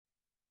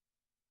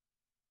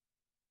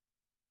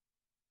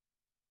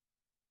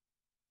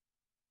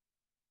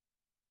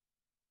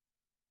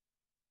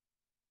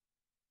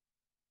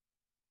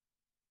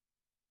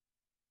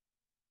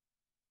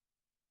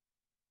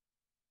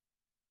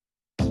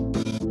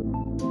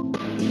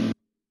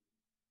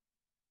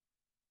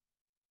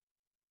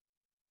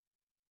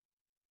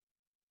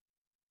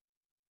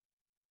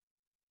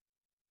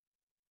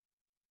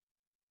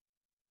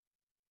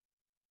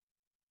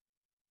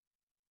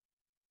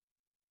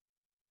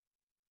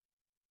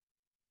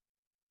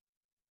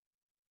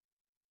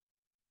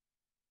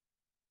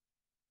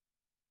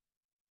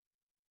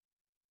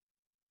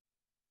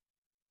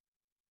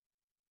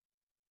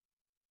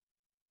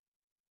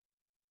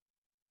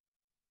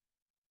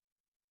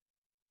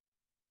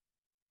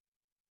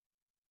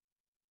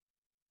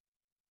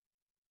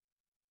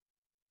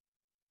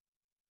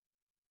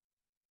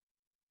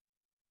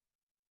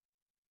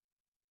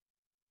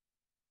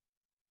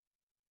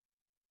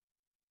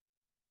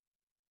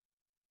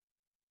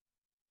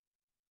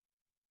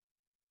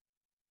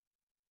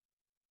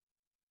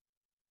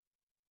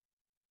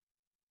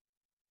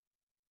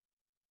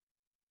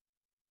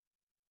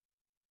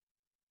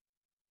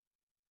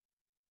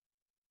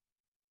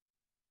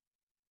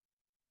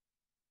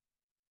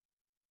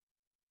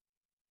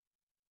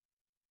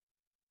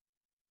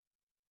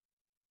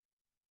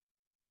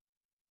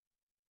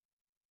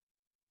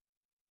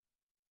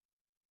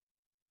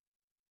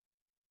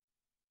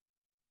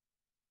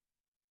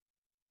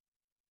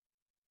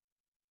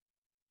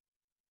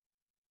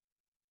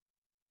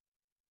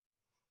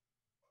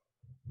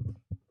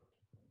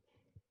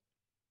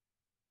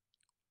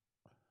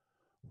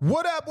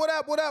What up, what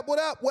up, what up, what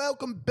up?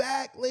 Welcome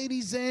back,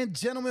 ladies and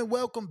gentlemen.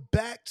 Welcome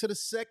back to the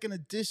second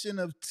edition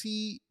of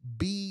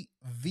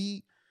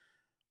TBV.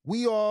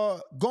 We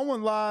are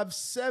going live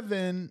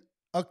 7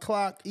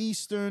 o'clock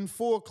Eastern,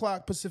 4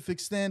 o'clock Pacific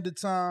Standard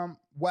Time,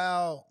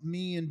 while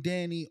me and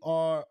Danny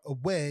are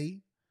away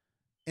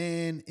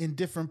and in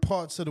different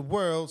parts of the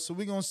world. So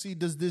we're going to see,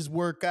 does this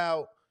work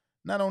out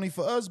not only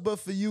for us, but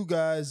for you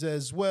guys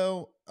as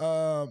well.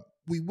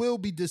 We will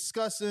be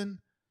discussing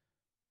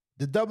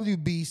the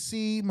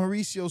WBC.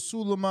 Mauricio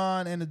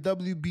Suleiman and the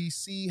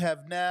WBC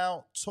have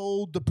now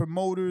told the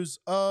promoters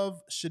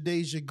of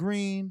Shadaisa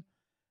Green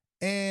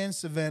and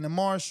Savannah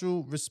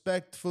Marshall,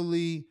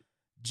 respectfully,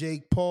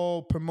 Jake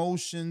Paul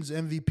Promotions,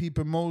 MVP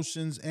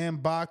Promotions,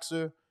 and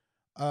boxer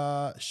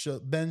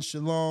Ben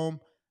Shalom,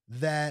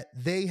 that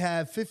they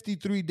have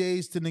 53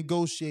 days to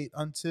negotiate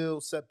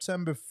until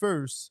September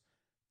 1st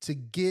to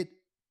get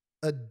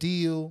a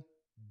deal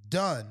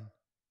done.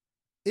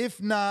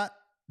 If not,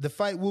 the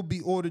fight will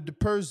be ordered to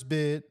purse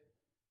bid,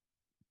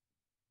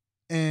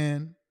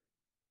 and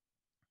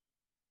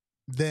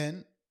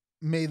then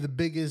may the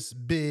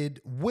biggest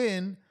bid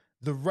win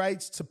the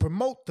rights to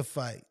promote the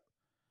fight.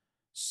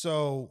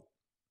 So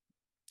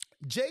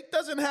Jake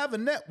doesn't have a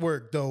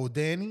network though,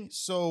 Danny.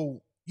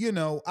 So,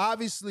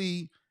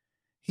 obviously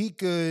he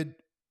could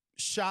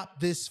shop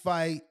this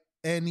fight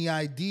and the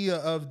idea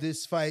of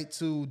this fight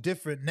to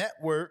different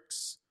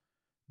networks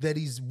that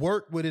he's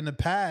worked with in the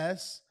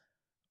past,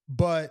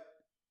 but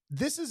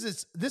this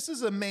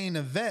is a main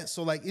event.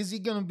 So, like, is he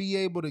going to be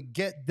able to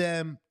get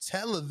them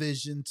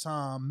television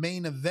time,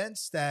 main event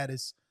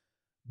status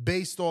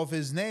based off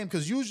his name?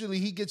 Because usually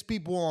he gets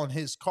people on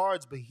his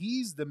cards, but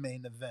he's the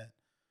main event.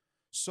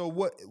 So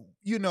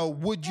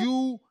would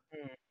you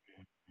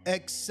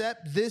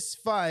accept this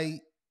fight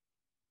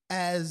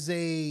as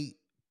a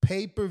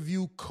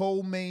pay-per-view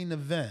co-main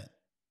event?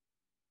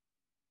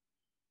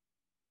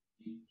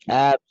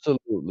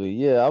 Absolutely.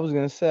 Yeah, I was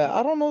gonna say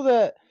I don't know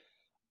that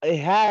it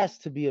has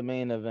to be a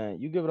main event.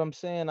 You get what I'm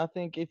saying? I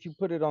think if you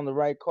put it on the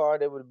right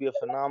card, it would be a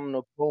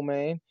phenomenal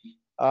co-main.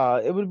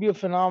 It would be a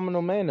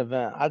phenomenal main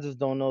event. I just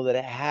don't know that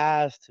it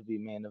has to be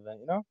main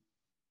event.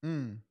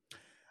 Mm.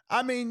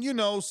 I mean,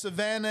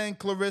 Savannah and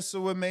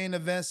Clarissa were main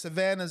event.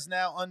 Savannah's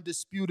now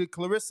undisputed.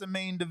 Clarissa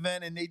main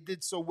event, and they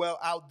did so well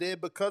out there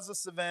because of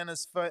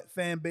Savannah's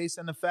fan base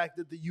and the fact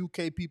that the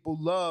UK people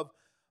love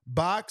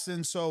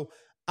boxing. So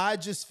I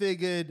just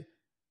figured,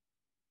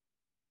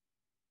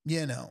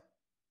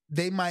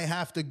 they might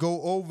have to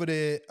go over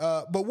there.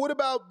 But what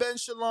about Ben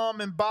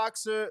Shalom and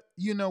Boxer?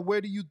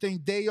 Where do you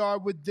think they are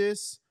with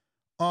this?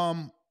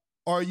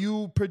 Are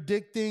you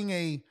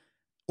predicting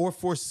or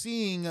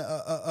foreseeing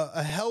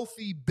a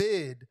healthy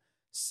bid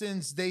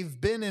since they've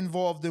been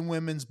involved in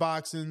women's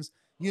boxings?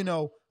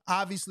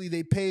 Obviously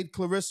they paid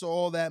Clarissa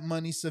all that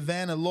money.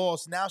 Savannah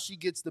lost. Now she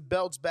gets the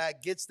belts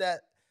back, gets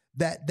that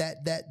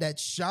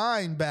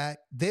shine back.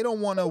 They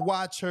don't want to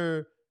watch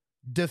her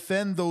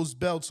defend those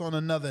belts on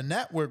another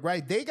network,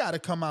 right? They got to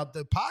come out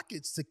their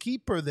pockets to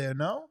keep her there,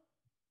 no?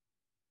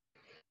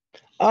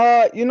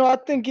 I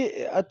think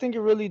it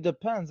really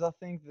depends. I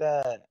think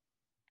that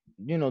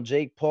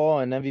Jake Paul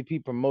and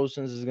MVP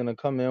Promotions is gonna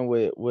come in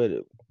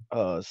with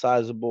a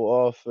sizable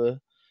offer,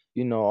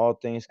 all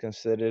things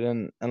considered.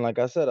 And like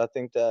I said, I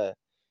think that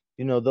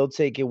they'll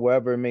take it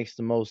wherever it makes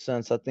the most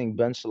sense. I think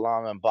Ben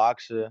Shalom and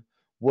Boxer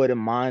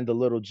wouldn't mind a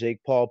little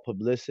Jake Paul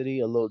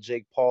publicity, a little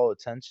Jake Paul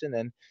attention.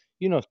 And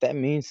if that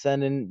means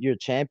sending your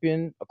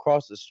champion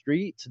across the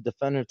street to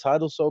defend her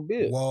title, so be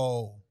it.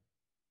 Whoa.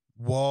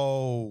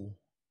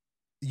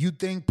 You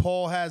think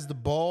Paul has the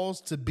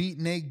balls to beat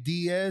Nate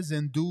Diaz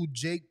and do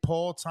Jake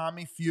Paul,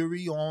 Tommy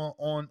Fury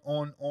on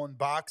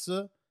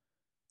Boxer?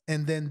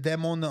 and then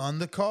them on the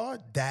undercard,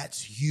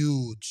 that's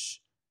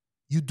huge.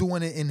 You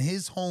doing it in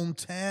his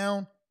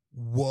hometown?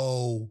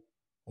 Whoa.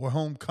 Or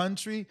home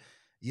country?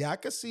 Yeah, I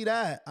could see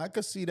that. I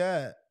could see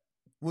that.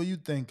 What you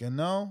thinking?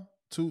 No?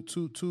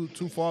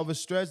 Too far of a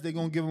stretch? They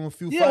gonna give him a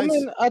few Yeah, I fights?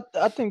 mean,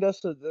 I think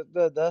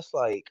that's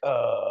like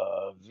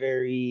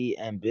very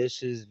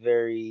ambitious,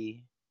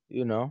 very,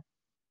 you know.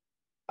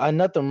 I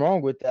nothing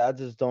wrong with that. I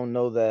just don't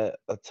know that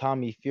a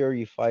Tommy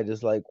Fury fight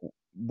is like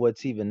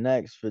what's even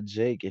next for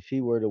Jake. If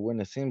he were to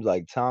win, it seems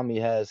like Tommy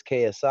has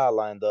KSI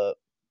lined up.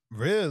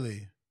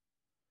 Really?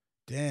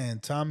 Damn,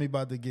 Tommy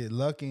about to get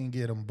lucky and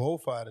get them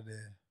both out of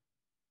there.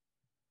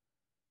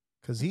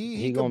 Cause he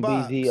He could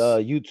gonna be the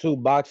box.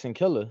 YouTube boxing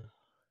killer.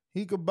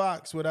 He could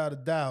box without a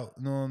doubt.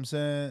 You know what I'm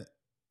saying?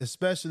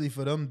 Especially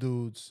for them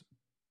dudes.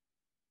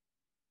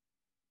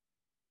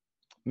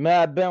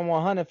 Mad Ben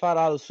 100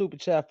 $5 super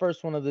chat,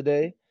 first one of the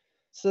day.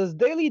 Says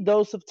daily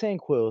dose of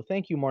Tanquil.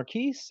 Thank you,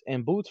 Marquise,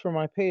 and boots for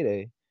my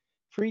payday.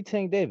 Free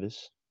Tank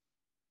Davis.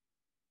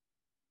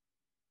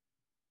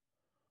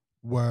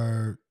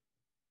 Word.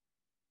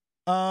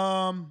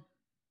 Um,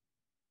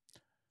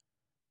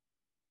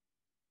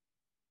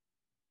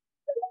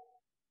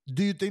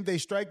 do you think they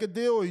strike a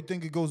deal or you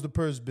think it goes to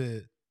purse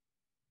bid?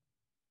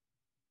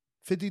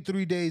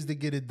 53 days to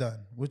get it done.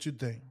 What you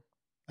think?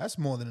 That's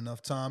more than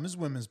enough time. It's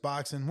women's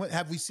boxing.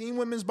 Have we seen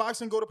women's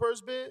boxing go to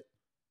purse bid?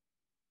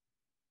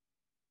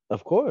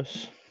 Of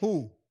course.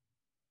 Who?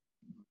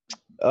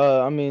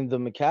 I mean the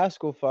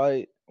McCaskill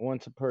fight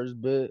went to purse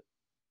bid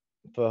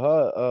for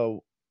her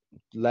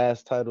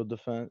last title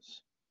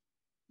defense.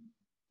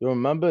 You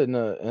remember,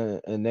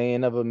 and they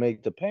ain't never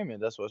make the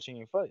payment. That's why she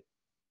ain't fight.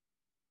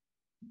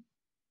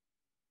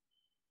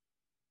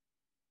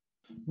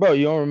 Bro,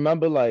 you don't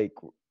remember like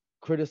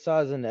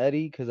criticizing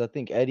Eddie because I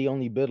think Eddie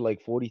only bid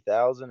like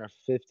 40,000 or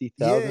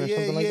 50,000 or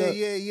something like that.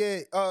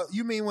 Yeah.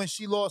 You mean when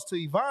she lost to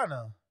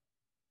Ivana?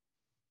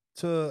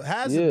 To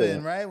Yeah,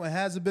 Hazabin, right? When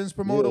Hazabin's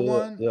promoter yeah,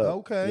 won? yeah,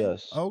 Okay.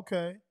 yes.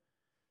 Okay.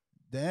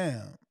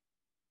 Damn.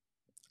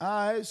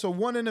 All right. So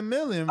 1 in a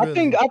million, I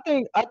think really. I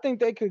think I think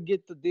they could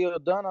get the deal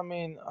done. I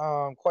mean,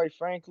 quite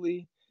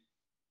frankly,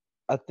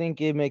 I think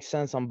it makes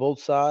sense on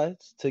both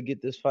sides to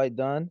get this fight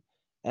done,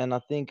 and I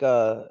think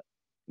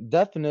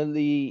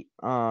definitely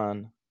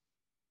on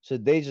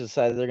should they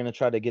decide they're gonna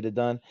try to get it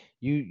done.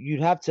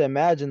 You'd have to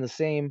imagine the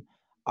same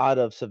out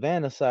of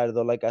Savannah side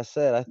though. Like I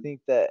said, I think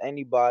that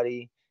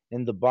anybody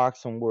in the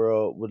boxing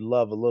world would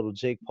love a little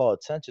Jake Paul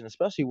attention,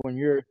 especially when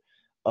you're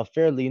a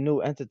fairly new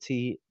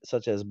entity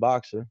such as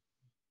boxer.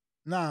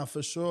 Nah,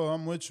 for sure.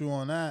 I'm with you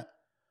on that.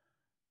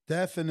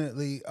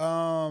 Definitely.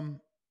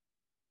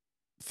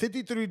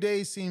 53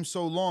 days seems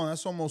so long.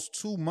 That's almost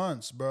 2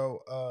 months,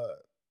 bro.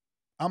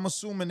 I'm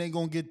assuming they're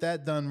gonna get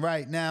that done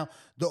right now.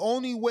 The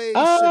only way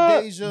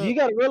Shadeja, You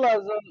gotta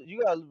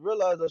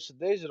realize that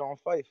Shadaisa don't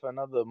fight for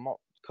another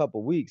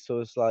couple weeks, so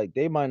it's like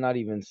they might not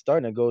even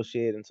start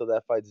negotiating until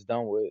that fight's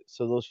done with.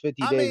 So those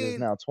 50 I days is mean,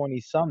 now 20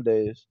 some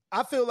days.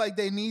 I feel like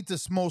they need to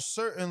most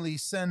certainly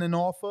send an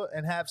offer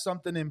and have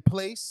something in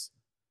place.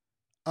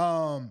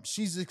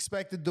 She's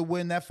expected to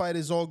win. That fight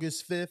is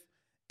August 5th.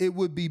 It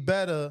would be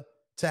better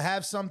to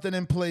have something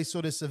in place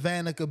so that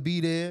Savannah could be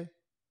there.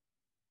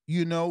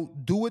 You know,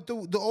 do it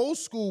the old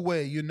school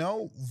way. You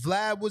know,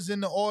 Vlad was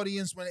in the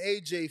audience when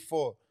AJ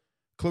fought.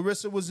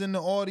 Clarissa was in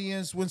the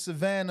audience when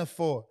Savannah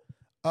fought.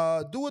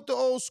 Do it the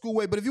old school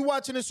way. But if you're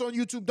watching this on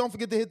YouTube, don't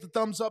forget to hit the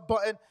thumbs up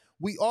button.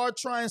 We are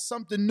trying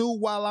something new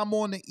while I'm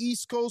on the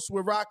East Coast.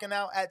 We're rocking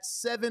out at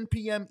 7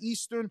 p.m.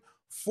 Eastern,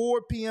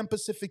 4 p.m.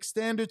 Pacific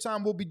Standard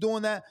Time. We'll be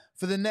doing that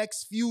for the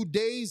next few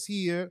days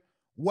here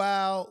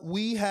while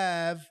we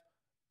have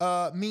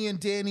me and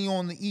Danny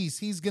on the East.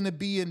 He's going to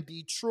be in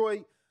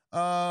Detroit.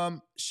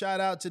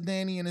 Shout out to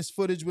Danny and his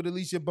footage with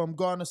Alicia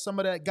Bumgarner. Some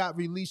of that got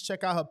released.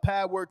 Check out her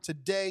pad work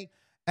today,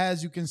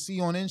 as you can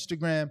see on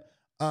Instagram.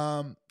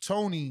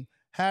 Tony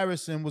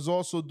Harrison was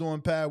also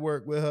doing pad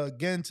work with her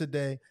again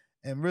today,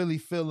 and really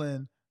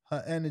feeling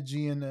her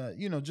energy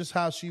and just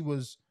how she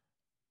was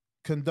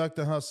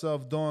conducting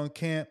herself during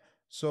camp.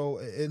 So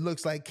it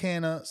looks like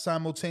Canna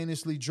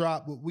simultaneously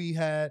dropped what we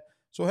had.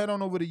 So head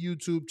on over to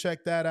YouTube,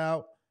 check that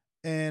out,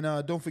 and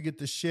don't forget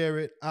to share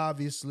it,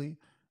 obviously.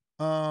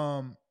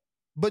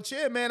 But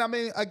yeah, man, I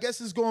mean, I guess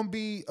it's going to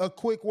be a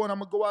quick one. I'm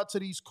going to go out to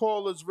these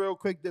callers real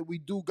quick that we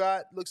do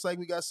got. Looks like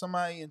we got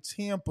somebody in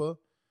Tampa. Let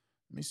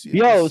me see if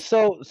Yo, this...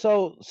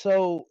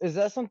 so is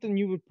that something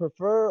you would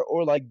prefer,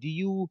 or like do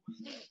you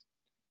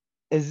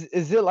is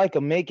it like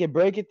a make it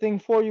break it thing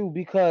for you?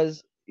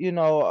 Because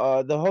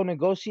the whole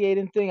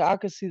negotiating thing, I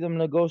could see them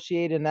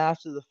negotiating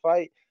after the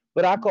fight,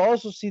 but I could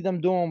also see them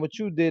doing what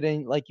you did,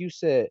 and like you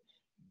said,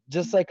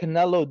 just like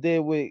Canelo did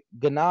with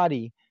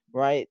Gennady,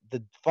 right?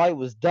 The fight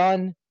was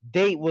done,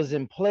 date was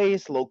in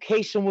place,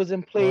 location was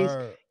in place.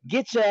 Word.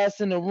 Get your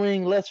ass in the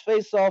ring, let's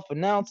face off,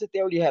 announce it.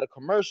 They already had a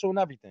commercial and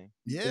everything.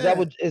 Yeah.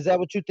 Is that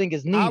what you think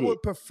is I needed?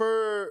 would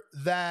prefer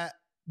that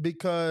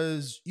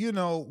because,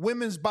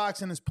 women's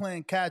boxing is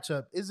playing catch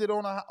up. Is it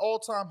on an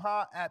all-time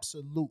high?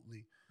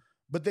 Absolutely.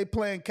 But they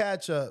playing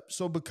catch up.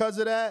 So because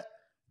of that,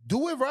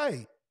 do it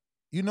right.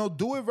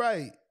 Do it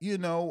right.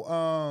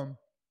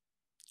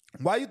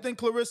 Why you think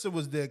Clarissa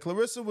was there?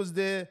 Clarissa was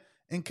there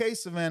in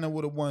case Savannah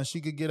would have won. She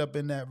could get up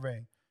in that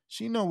ring.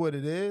 She know what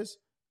it is.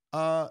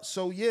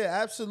 So yeah,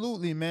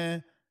 absolutely,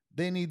 man.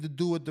 They need to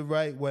do it the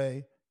right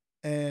way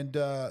and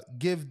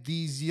give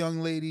these young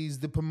ladies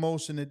the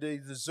promotion that they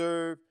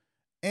deserve.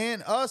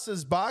 And us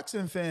as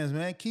boxing fans,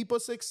 man, keep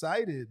us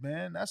excited,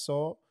 man. That's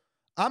all.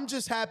 I'm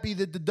just happy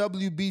that the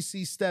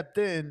WBC stepped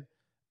in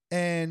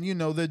and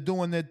they're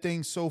doing their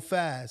thing so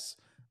fast.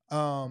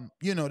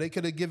 They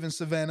could have given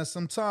Savannah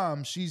some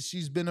time.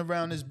 She's been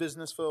around this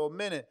business for a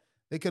minute.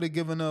 They could have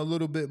given her a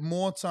little bit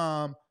more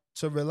time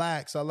to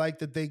relax. I like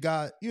that they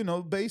got,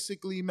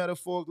 basically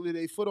metaphorically,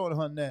 they foot on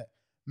her neck,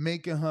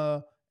 making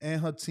her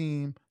and her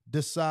team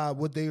decide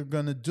what they're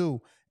gonna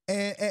do.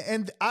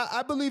 And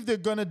I believe they're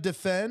gonna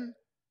defend.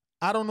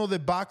 I don't know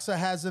that Boxer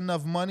has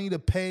enough money to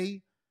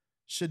pay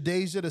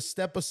Shadaisa to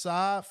step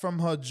aside from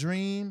her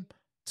dream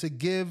to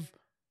give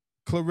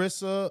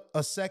Clarissa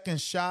a second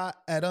shot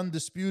at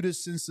Undisputed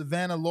since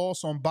Savannah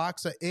lost on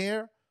Boxer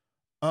Air.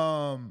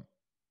 And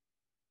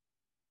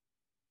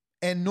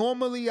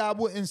normally I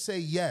wouldn't say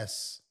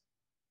yes.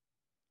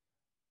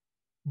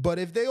 But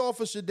if they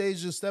offer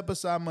Shadasia step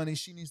aside money,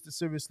 she needs to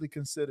seriously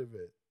consider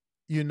it.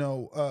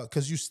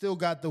 Because you still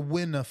got the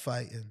winner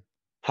fighting.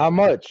 How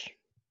much?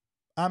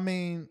 I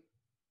mean,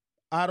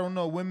 I don't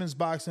know. Women's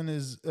boxing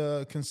is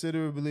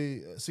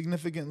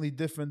significantly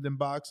different than men's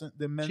boxing.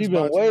 She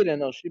been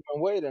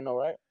waiting though,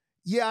 right?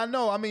 Yeah, I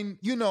know. I mean,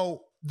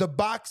 the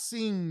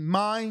boxing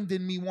mind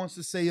in me wants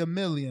to say $1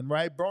 million,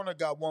 right? Broner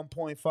got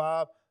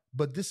 1.5,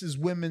 but this is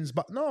women's.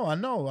 No, I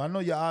know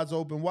your odds are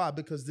open. Why?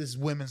 Because this is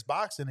women's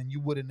boxing, and you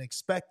wouldn't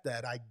expect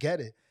that. I get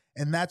it,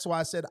 and that's why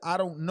I said I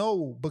don't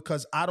know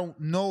because I don't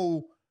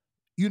know.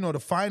 The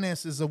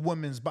finances of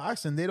women's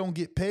boxing, they don't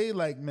get paid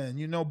like men,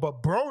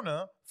 But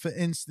Broner, for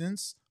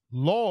instance,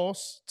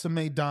 lost to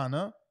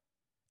Maidana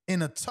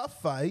in a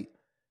tough fight,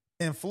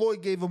 and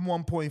Floyd gave him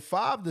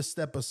 1.5 to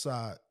step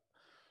aside.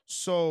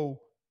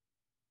 So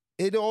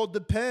it all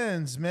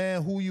depends,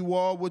 man, who you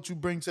are, what you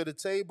bring to the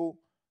table,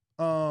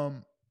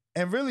 and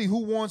really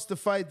who wants to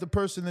fight the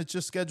person that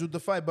you're scheduled to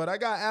fight. But I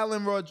got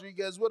Alan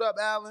Rodriguez. What up,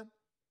 Alan?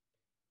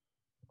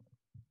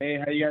 Hey,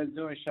 how you guys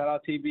doing? Shout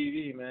out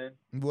TBV, man.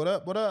 What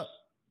up?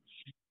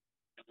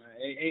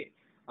 Hey,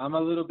 I'm a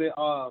little bit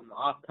off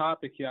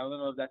topic here. I don't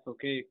know if that's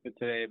okay for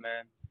today,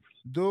 man.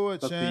 Do it,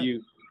 it's up to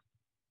you.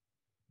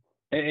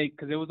 Hey,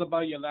 because it was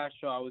about your last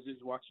show. I was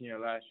just watching your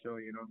last show,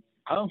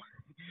 I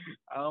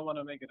don't want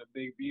to make it a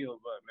big deal,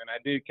 but man, I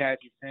did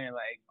catch you saying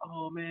like,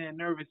 "Oh man,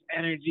 nervous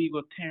energy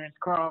with Terrence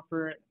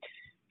Crawford."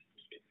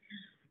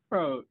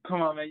 Bro,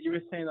 come on, man. You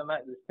were saying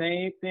the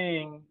same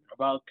thing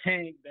about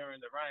Tank during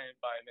the Ryan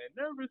fight, man.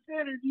 Nervous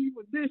energy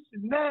with this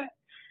and that.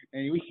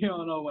 And we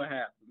don't know what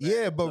happened. Man.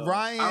 Yeah, but so,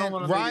 Ryan, I don't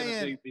want to make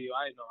it a big deal.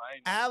 I know.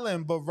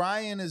 Alan, but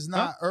Ryan is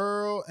not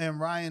Earl and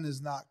Ryan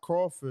is not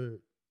Crawford.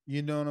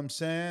 You know what I'm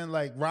saying?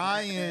 Like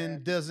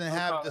Ryan doesn't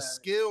have the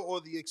skill or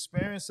the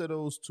experience of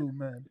those two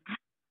men.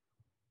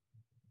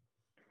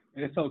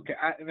 It's okay.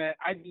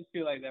 I just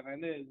feel like that, man.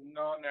 There's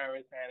no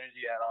nervous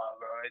energy at all,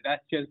 bro.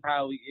 That's just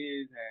how he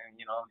is, and,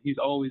 he's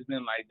always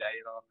been like that,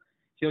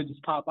 He'll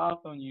just pop off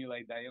on you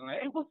like that. You're like,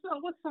 hey, what's up?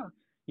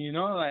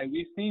 Like,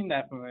 we've seen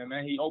that from him,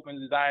 man. He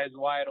opens his eyes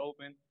wide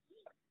open.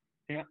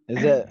 Yeah.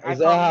 Is that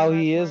how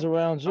he is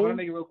around you? I'm going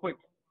to make it real quick.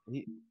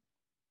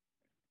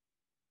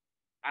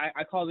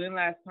 I called in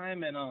last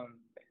time, and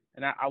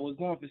I was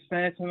going for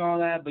Spence and all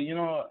that, but,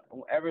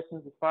 ever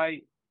since the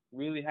fight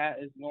really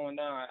is going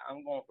down,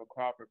 I'm going for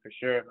Crawford for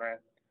sure, man.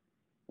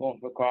 Going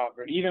for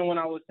Crawford. Even when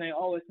I was saying,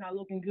 oh, it's not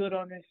looking good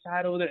on this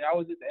side over there, I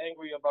was just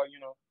angry about,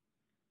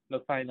 the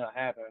fight not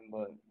happening.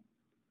 But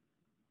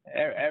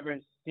ever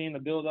seeing the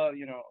build up,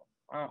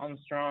 I'm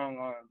strong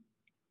on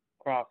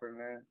Crawford,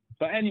 man.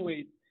 But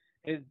anyways,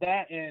 is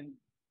that, and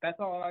that's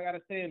all I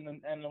gotta say.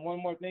 And the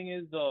one more thing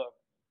is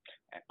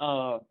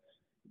I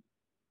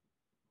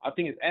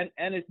think it's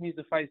Ennis needs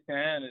to fight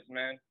Stannis,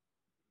 man.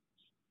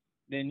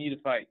 They need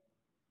to fight.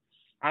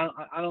 I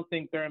don't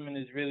think Thurman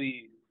is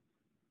really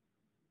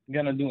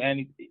gonna do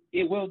anything.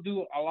 It will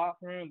do a lot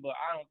for him, but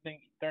I don't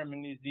think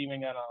Thurman is even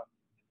gonna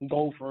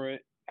go for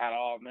it at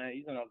all, man.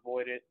 He's gonna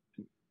avoid it.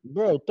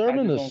 Bro,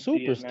 Thurman is a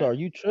superstar.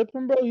 You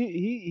tripping, bro?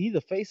 He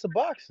the face of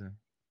boxing.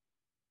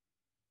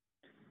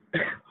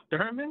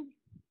 Thurman?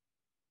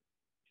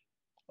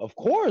 Of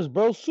course,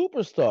 bro.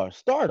 Superstar.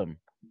 Stardom.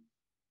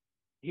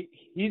 I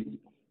mean,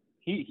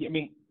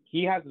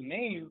 he has a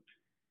name,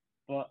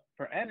 but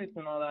for Ennis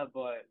and all that,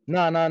 but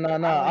No. I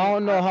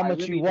don't know how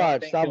much you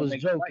watched. I was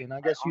joking.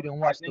 I guess you didn't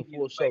watch the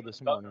full show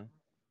this morning.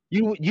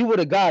 You would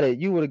have got it.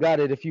 You would have got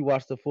it if you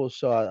watched the full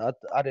show.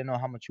 I didn't know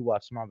how much you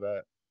watched. My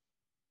bad.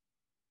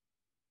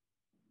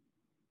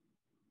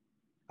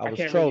 I was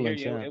trolling, really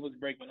hear you. It was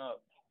breaking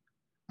up.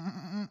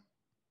 I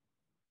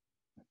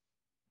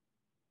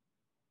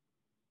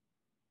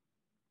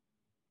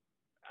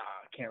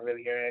can't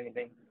really hear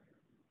anything.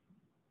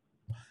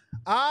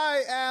 All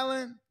right,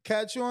 Alan.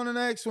 Catch you on the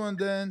next one,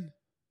 then.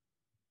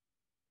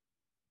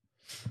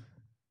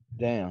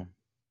 Damn.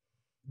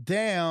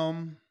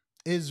 damn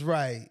is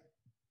right.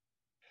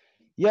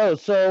 Yo,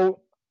 so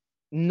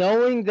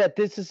knowing that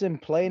this is in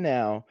play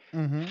now,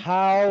 Mm-hmm.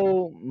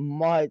 how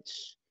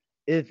much,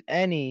 if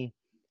any,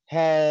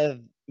 have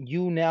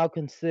you now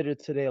considered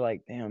today?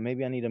 Like, damn,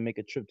 maybe I need to make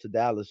a trip to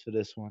Dallas for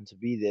this one to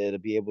be there to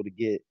be able to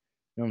get.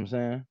 You know what I'm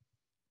saying?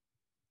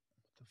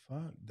 The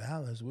fuck?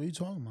 Dallas? What are you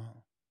talking about?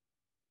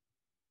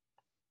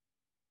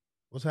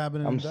 What's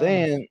happening I'm in Dallas?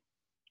 saying,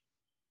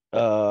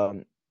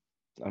 um,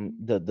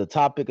 the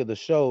topic of the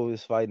show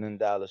is fighting in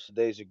Dallas.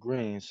 Shadaisa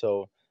Green.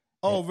 So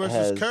Oh,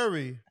 versus has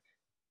Curry.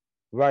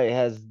 right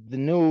has the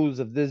news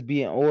of this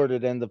being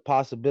ordered and the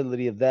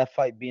possibility of that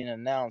fight being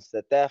announced,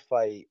 that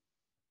fight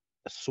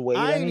swayed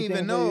I ain't even anything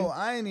for know. you?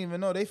 I ain't even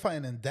know they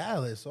fighting in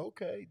Dallas.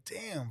 Okay,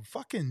 damn.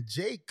 Fucking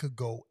Jake could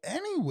go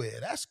anywhere.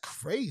 That's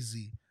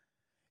crazy.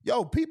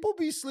 Yo, people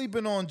be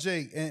sleeping on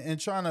Jake and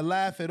trying to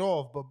laugh it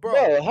off, but bro,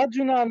 Bro, how'd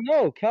you not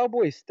know?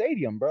 Cowboy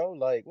Stadium, bro.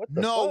 Like, what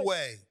the no fuck?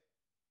 way.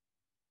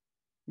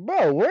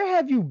 Bro, where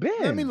have you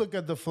Let me been? look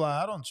at the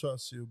fly. I don't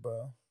trust you,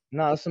 bro.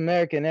 Nah, it's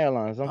American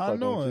Airlines. I'm I fucking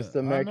know with you. it. It's the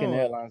I American know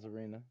it. Airlines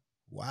Arena.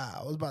 Wow,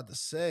 I was about to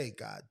say,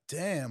 God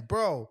damn,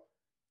 bro.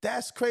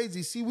 That's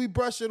crazy. See, we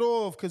brush it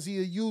off because he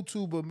a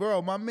YouTuber,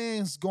 bro. My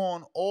man's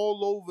gone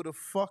all over the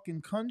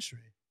fucking country.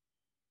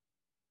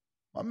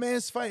 My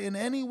man's fighting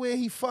anywhere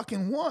he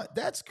fucking want.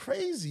 That's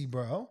crazy,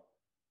 bro.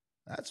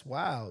 That's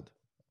wild.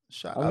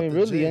 Shout I out mean, to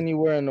really Jake.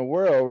 anywhere in the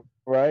world,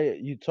 right?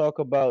 You talk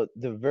about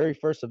the very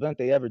first event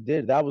they ever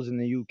did. That was in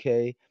the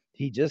UK.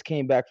 He just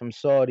came back from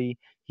Saudi.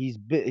 He's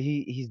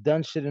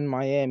done shit in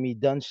Miami,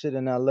 done shit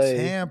in LA,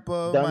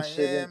 Tampa, done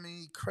shit in.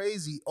 Miami,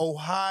 crazy.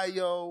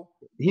 Ohio,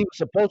 He was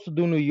supposed to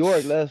do New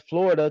York, last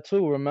Florida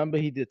too. Remember,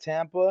 he did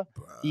Tampa,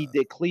 he bruh.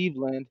 did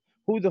Cleveland.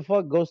 Who the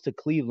fuck goes to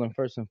Cleveland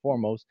first and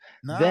foremost?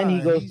 Then he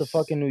Nah, goes to he's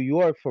fucking New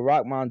York for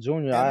Rockmont Jr.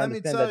 and I let me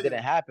understand that tell didn't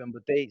you, happen,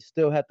 but they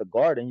still had the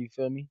garden. You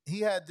feel me? he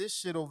had this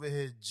shit over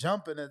here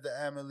jumping at the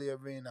Amalie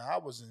Arena. I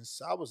was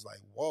like,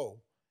 whoa.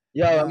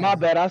 Yo, my Nah.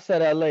 bad. I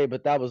said LA,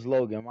 but that was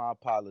Logan. My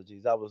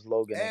apologies. That was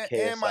Logan and And KSI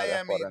that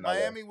fought Miami. in LA.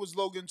 Miami was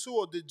Logan too,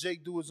 or did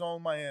Jake do his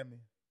own Miami?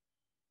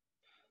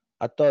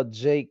 I thought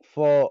Jake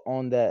fought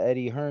on that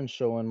Eddie Hearn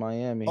show in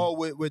Miami. Oh,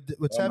 with Or am I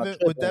Tevin with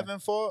tripping? Devin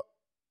fought?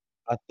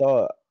 I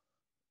thought.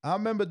 I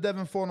remember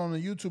Devin fought on the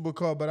YouTuber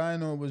call, but I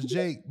didn't know it was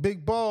Jake.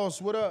 Big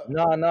Boss, what up?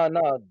 No, no,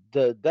 no.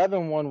 The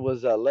Devin one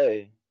was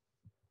LA.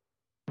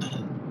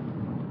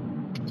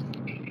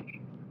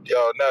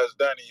 Yo, Nas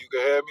Danny, you can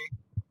hear me?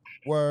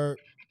 Word.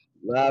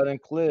 Loud and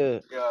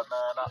clear. Yeah,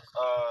 man.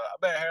 I've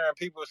been hearing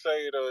people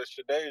say the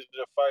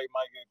Shadasia fight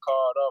might get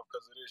called off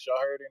because of this. Y'all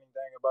heard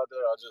anything about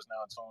that? I just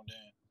now tuned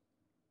in.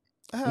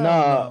 Hell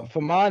Nah, no.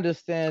 from my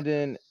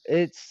understanding,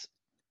 it's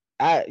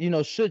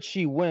should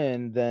she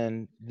win,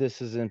 then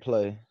this is in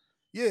play.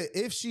 Yeah,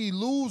 if she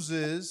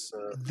loses,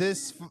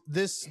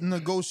 this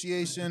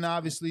negotiation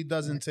obviously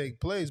doesn't take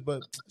place,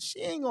 but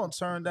she ain't gonna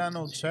turn down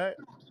no check.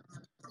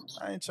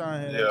 I ain't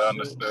trying to hear that Yeah, shit.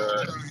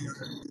 understood.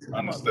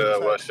 I'm about to Understood.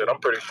 Well, text shit, her. I'm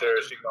pretty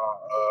sure she gonna.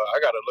 I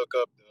gotta look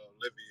up the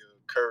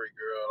Olivia Curry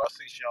girl. I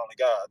see she only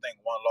got, I think,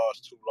 one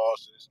loss, two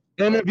losses.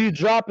 Interview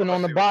dropping I'm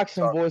on gonna the see what they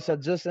Boxing talking Voice. I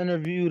about. just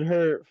interviewed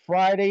her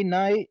Friday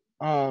night.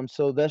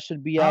 So that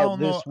should be I out don't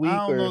know. this I week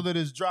don't know or that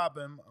it's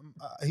dropping.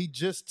 He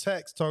just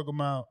text talking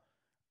about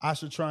I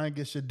should try and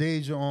get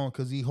Shadeja on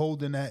because he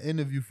holding that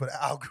interview for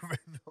the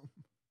algorithm.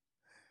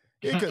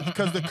 Yeah,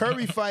 because the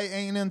Curry fight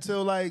ain't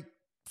until like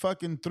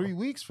fucking 3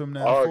 weeks from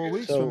now, 4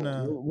 weeks August. from so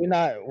now.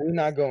 we're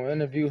not gonna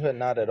interview her,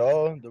 not at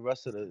all. The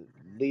rest of the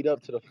lead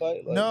up to the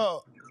fight, like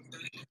No,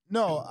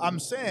 no, I'm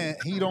saying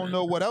he don't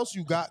know what else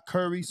you got,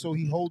 Curry, so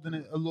he holding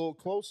it a little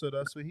closer.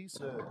 That's what he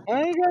said.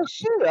 I ain't got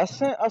shit. I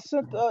sent I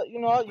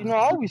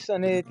always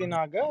send everything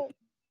I got.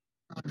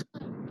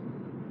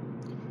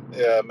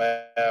 Yeah,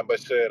 man.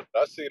 But shit,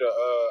 I see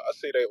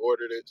they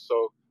ordered it,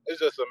 so it's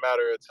just a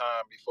matter of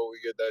time before we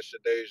get that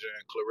Shadeja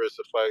and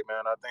Clarissa fight,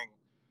 man. I think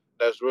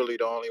that's really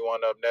the only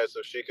one up next.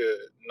 If she could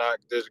knock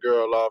this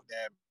girl off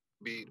and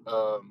beat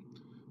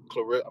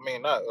Clarissa, I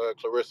mean not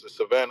Clarissa,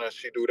 Savannah,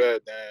 she do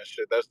that, then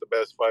shit, that's the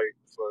best fight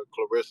for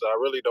Clarissa. I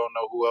really don't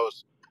know who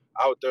else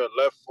out there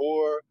left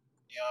for.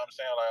 You know what I'm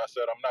saying? Like I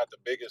said, I'm not the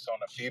biggest on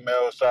the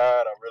female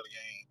side. I really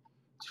ain't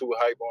too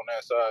hype on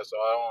that side, so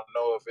I don't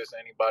know if it's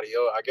anybody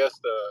else. I guess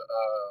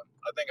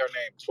I think her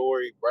name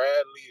Tori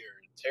Bradley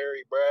or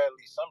Terry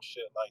Bradley, some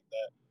shit like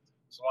that.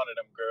 It's one of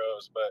them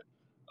girls, but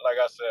like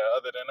I said,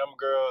 other than them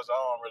girls, I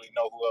don't really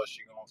know who else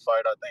she gonna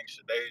fight. I think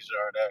Shadeja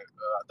or that.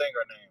 I think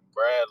her name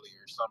Bradley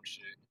or some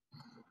shit.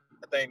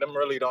 I think them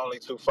really the only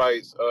two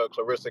fights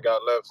Clarissa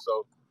got left.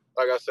 So,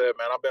 like I said,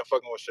 man, I've been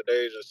fucking with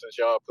Shadeja since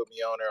y'all put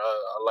me on her.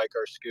 I like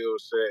her skill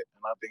set,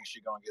 and I think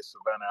she gonna get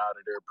Savannah out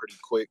of there pretty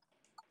quick,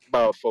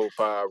 about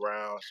 4-5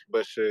 rounds.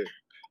 But shit,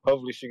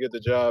 hopefully she get the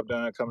job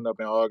done coming up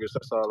in August.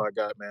 That's all I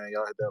got, man.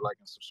 Y'all hit that like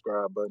and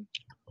subscribe button.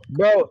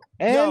 Bro,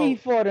 and he Yo,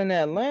 fought in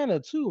Atlanta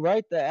too,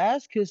 right? The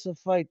ass kisser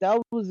fight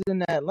that was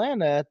in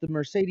Atlanta at the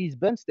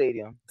Mercedes-Benz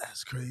Stadium.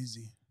 that's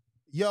crazy.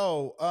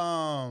 Yo,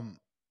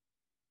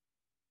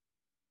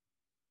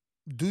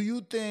 do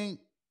you think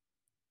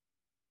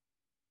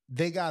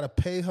they gotta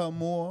pay her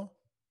more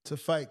to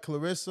fight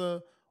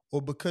Clarissa,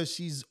 or because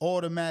she's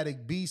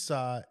automatic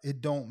B-side,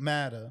 it don't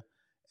matter?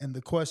 And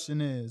the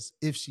question is,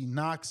 if she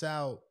knocks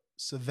out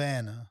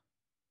Savannah,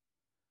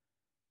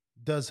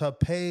 does her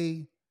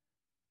pay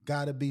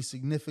got to be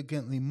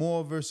significantly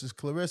more versus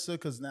Clarissa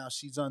because now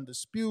she's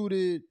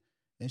undisputed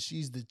and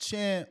she's the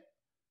champ?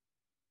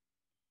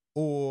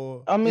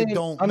 Or it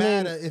don't I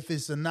matter mean, if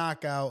it's a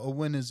knockout, a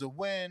win is a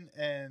win,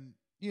 and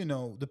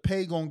the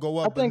pay gonna go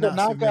I up, but think a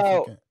not knockout.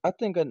 significant. I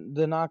think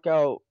the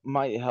knockout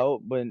might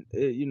help, but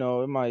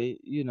it might,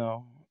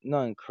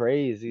 nothing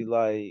crazy.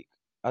 Like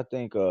I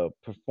think a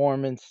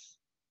performance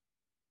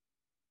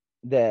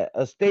that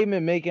a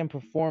statement making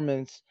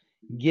performance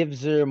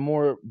gives her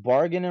more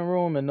bargaining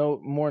room and no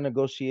more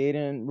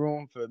negotiating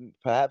room for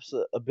perhaps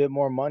a bit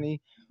more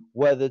money,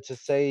 whether to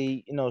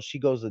say she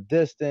goes a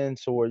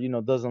distance or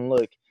doesn't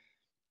look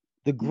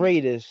the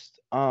greatest.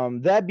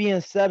 That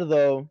being said,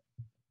 though,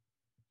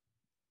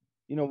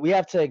 we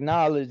have to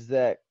acknowledge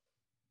that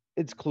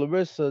it's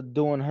Clarissa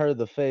doing her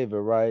the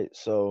favor, right?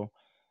 So,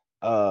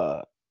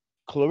 uh,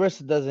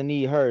 Clarissa doesn't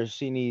need her;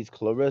 she needs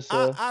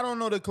Clarissa. I don't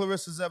know that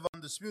Clarissa's ever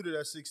undisputed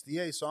at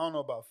 68, so I don't know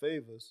about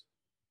favors.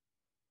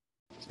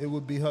 It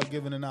would be her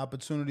given an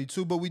opportunity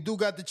too. But we do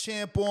got the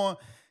champ on.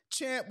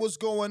 Champ, what's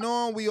going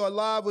on? We are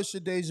live with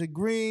Shadaisa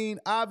Green.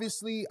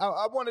 Obviously,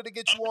 I wanted to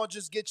get you on,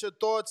 just get your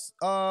thoughts.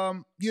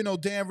 Dan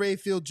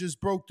Rayfield just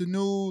broke the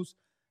news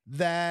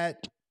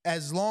that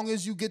as long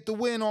as you get the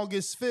win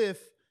August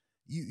 5th,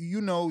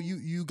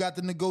 you got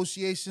the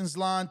negotiations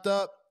lined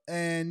up.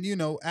 And,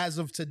 as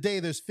of today,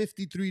 there's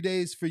 53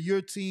 days for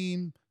your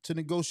team to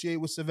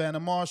negotiate with Savannah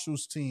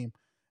Marshall's team.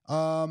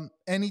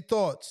 Any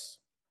thoughts?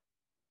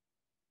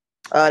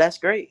 That's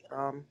great.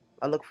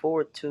 I look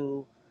forward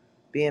to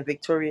being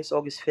victorious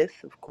August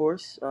 5th, of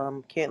course.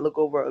 Can't look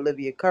over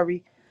Olivia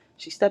Curry.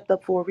 She stepped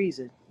up for a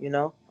reason,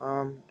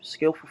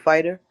 skillful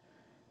fighter.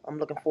 I'm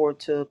looking forward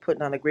to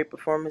putting on a great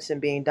performance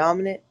and being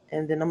dominant.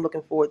 And then I'm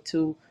looking forward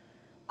to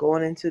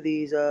going into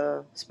these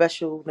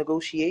special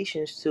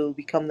negotiations to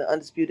become the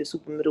undisputed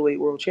super middleweight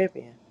world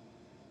champion.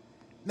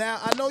 Now,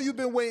 I know you've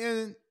been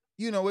waiting,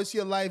 it's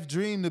your life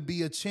dream to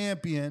be a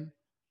champion,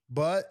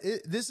 but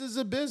this is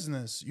a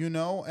business,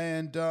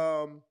 and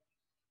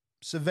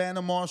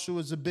Savannah Marshall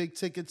is a big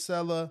ticket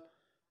seller.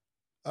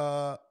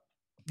 Uh,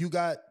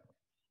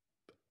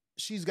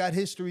 she's got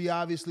history,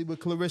 obviously, with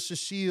Clarissa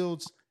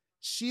Shields.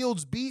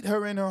 Shields beat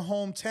her in her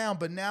hometown,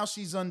 but now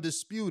she's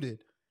undisputed.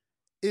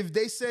 If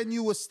they send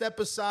you a step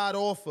aside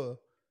offer,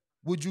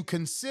 would you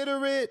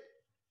consider it?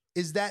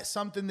 Is that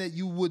something that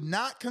you would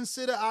not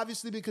consider?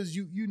 Obviously, because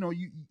you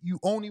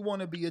only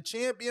want to be a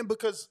champion.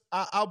 Because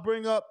I'll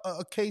bring up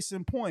a case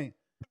in point.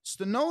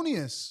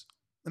 Stenonius,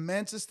 the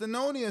Mantis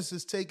Stenonius,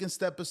 has taken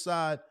step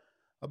aside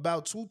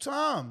about 2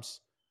 times,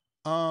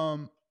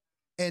 and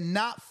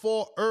not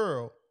for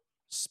Earl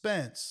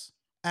Spence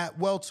at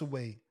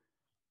welterweight,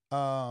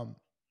 or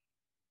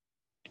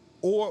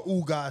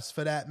Ugas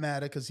for that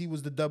matter, because he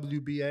was the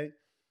WBA.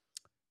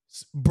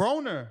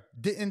 Broner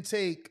didn't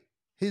take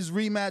his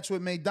rematch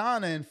with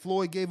Maidana, and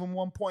Floyd gave him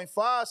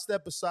 1.5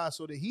 step aside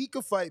so that he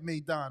could fight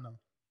Maidana.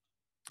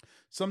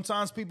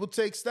 Sometimes people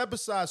take step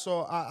aside,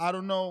 so I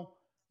don't know,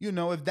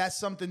 if that's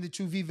something that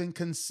you've even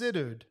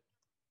considered.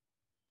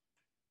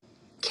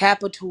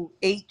 Capital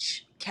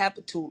H,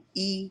 capital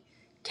E,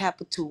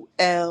 capital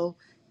L,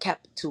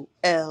 capital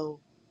L,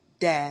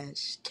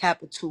 dash,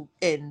 capital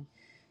N,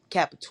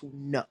 capital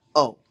no.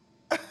 Oh.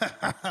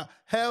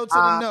 Hell to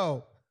the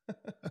no.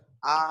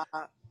 I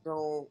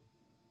don't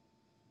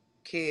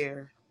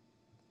care.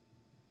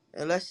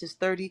 Unless it's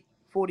 30,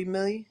 40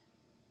 million.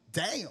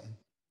 Damn.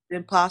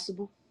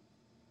 Impossible.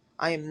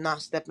 I am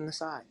not stepping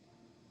aside.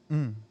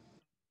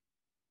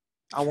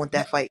 I want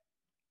that fight.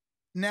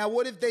 Now,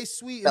 what if they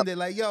sweeten? They're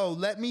like, yo,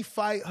 let me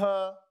fight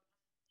her,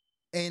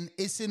 and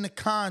it's in the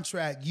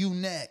contract. You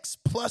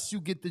next. Plus, you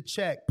get the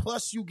check.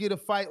 Plus, you get a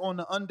fight on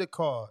the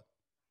undercard.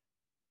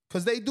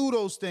 Because they do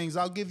those things.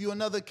 I'll give you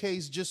another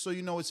case just so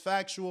you know it's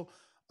factual.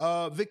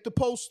 Victor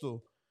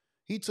Postal.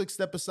 He took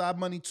step aside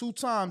money 2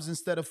 times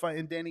instead of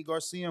fighting Danny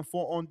Garcia and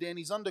fought on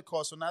Danny's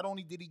undercard. So not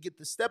only did he get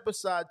the step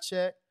aside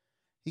check,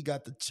 he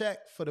got the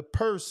check for the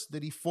purse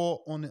that he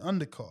fought on the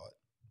undercard.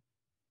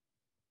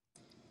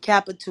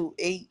 Capital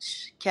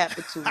H,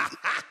 capital E,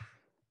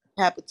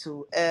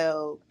 capital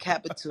L,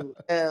 capital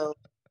L,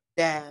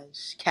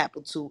 dash,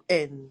 capital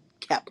N,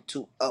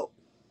 capital O.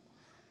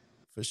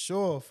 For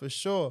sure.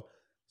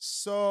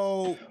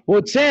 So,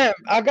 well, Tim,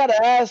 I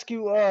gotta ask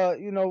you,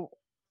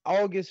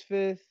 August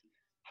 5th,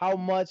 how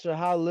much or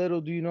how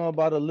little do you know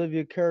about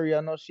Olivia Curry?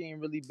 I know she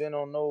ain't really been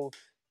on no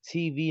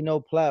TV,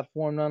 no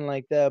platform, nothing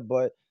like that.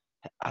 But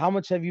how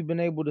much have you been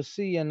able to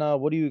see, and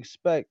what do you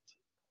expect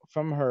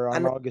from her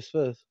on August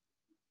 5th?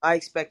 I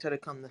expect her to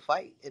come to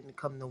fight and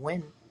come to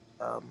win.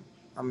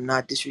 I'm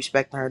not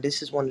disrespecting her.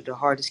 This is one of the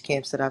hardest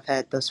camps that I've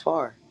had thus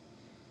far.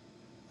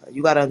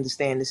 You got to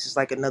understand, this is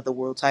like another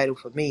world title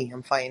for me.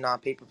 I'm fighting on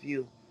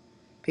pay-per-view.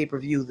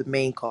 Pay-per-view, the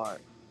main card.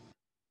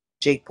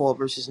 Jake Paul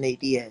versus Nate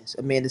Diaz.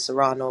 Amanda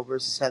Serrano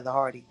versus Heather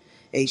Hardy.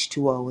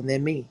 H2O, and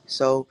then me.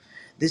 So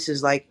this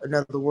is like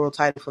another world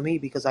title for me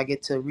because I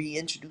get to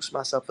reintroduce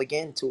myself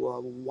again to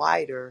a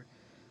wider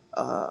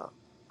uh,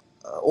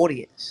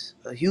 audience,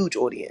 a huge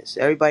audience.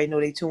 Everybody know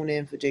they tune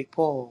in for Jake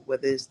Paul,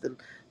 whether it's to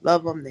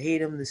love him, to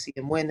hate him, to see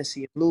him win, to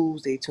see him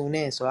lose, they tune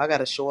in. So I got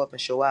to show up and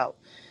show out.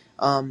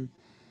 Um,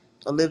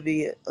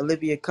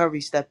 Olivia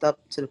Curry stepped up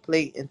to the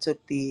plate and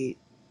took the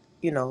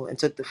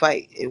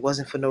fight. It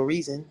wasn't for no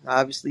reason.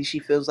 Obviously, she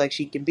feels like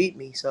she can beat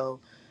me, so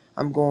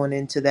I'm going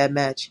into that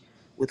match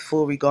with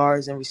full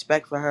regards and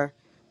respect for her.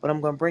 But I'm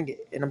gonna bring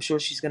it, and I'm sure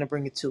she's gonna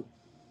bring it too.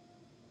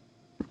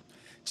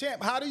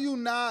 Champ, how do you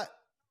not,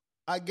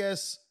 I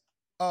guess,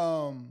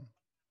 um,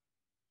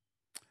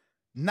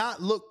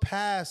 not look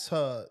past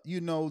her?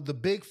 You know, the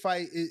big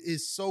fight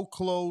is so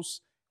close.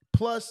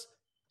 Plus,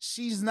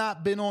 she's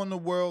not been on the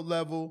world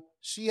level.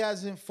 She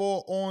hasn't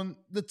fought on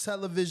the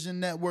television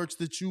networks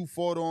that you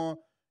fought on.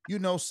 You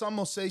know, some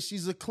will say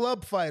she's a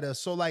club fighter.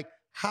 So, like,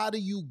 how do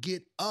you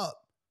get up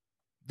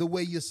the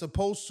way you're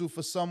supposed to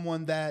for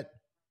someone that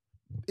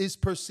is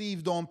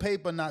perceived on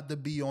paper not to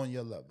be on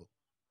your level?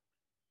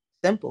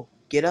 Simple.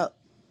 Get up.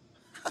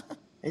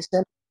 It's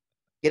simple.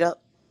 Get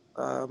up.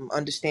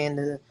 Understand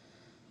the.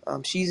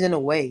 She's in a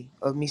way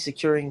of me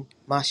securing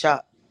my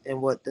shot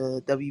in what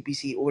the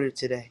WBC ordered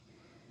today.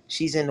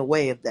 She's in the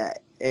way of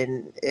that.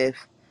 And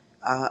if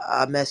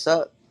I mess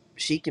up,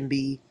 she can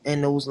be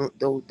in those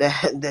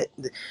that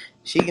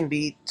she can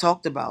be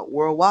talked about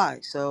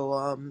worldwide.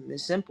 So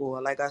it's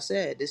simple. Like I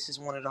said, this is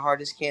one of the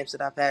hardest camps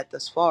that I've had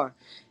thus far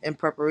in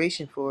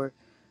preparation for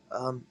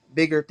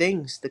bigger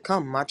things to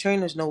come. My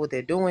trainers know what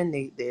they're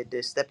doing.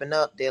 They're stepping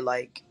up. They're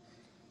like,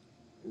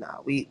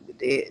 nah,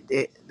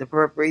 the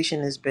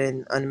preparation has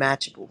been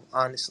unmatchable,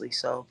 honestly.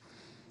 So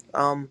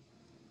um,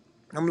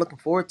 I'm looking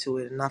forward to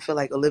it, and I feel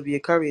like Olivia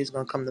Curry is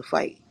going to come to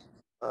fight.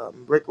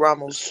 Rick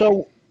Ramos,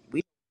 So,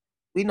 we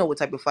we know what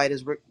type of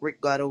fighters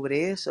Rick got over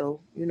there,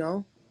 so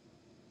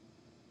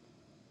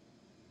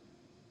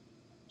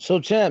so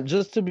champ,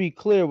 just to be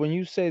clear, when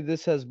you say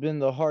this has been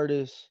the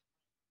hardest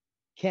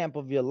camp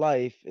of your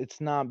life,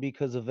 it's not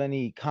because of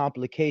any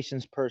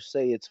complications per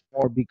se. It's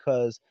more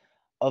because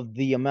of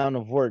the amount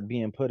of work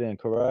being put in,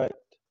 correct?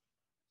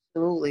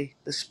 absolutely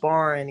the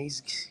sparring.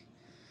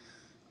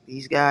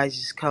 These guys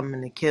just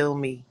coming to kill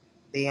me.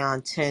 They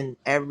on 10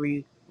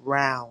 every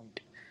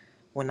round.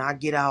 When I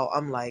get out,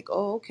 I'm like,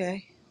 oh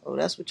okay, oh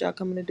that's what y'all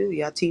coming to do.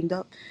 Y'all teamed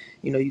up.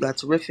 You got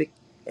terrific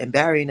and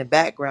Barry in the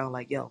background,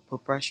 like yo,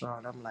 put pressure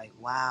on. I'm like,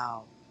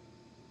 wow,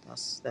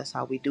 that's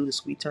how we do the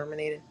Sweet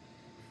Terminator.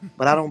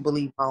 But I don't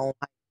believe my own.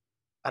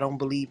 I don't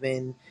believe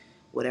in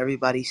what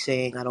everybody's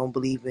saying. I don't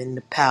believe in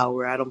the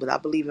power. I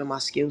believe in my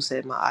skill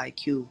set, my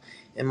IQ,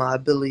 and my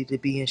ability to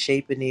be in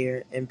shape in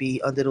there and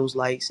be under those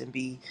lights and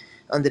be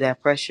under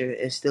that pressure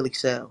and still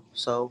excel.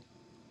 So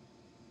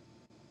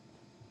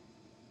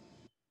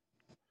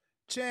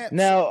Champ, so,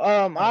 Now,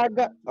 oh, I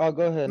got. Oh,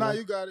 go ahead, nah, man.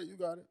 you got it. You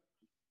got it.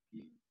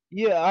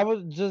 Yeah, I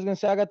was just gonna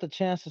say I got the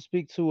chance to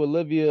speak to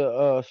Olivia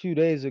a few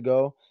days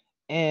ago,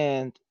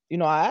 and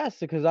I asked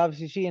her because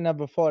obviously she ain't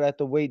never fought at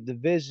the weight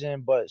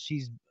division, but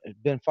she's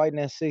been fighting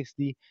at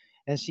 60,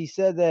 and she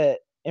said that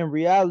in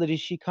reality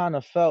she kind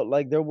of felt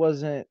like there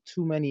wasn't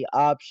too many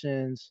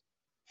options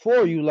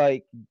for you,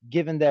 like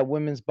given that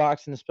women's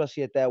boxing,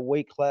 especially at that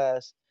weight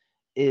class,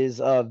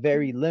 is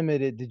very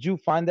limited. Did you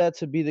find that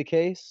to be the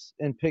case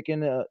in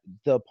picking the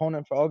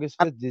opponent for August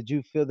I, 5th? Did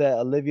you feel that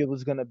Olivia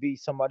was going to be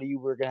somebody you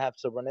were going to have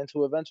to run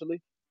into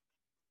eventually?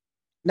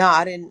 no,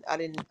 I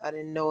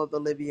didn't know of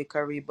Olivia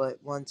Curry, but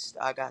once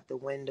I got the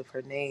wind of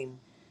her name,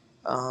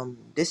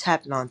 this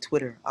happened on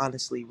Twitter.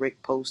 Honestly,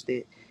 Rick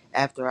posted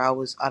after I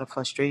was out of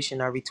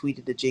frustration. I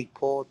retweeted the Jake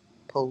Paul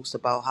post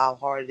about how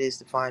hard it is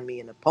to find me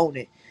an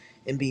opponent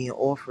and being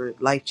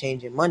offered life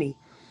changing money.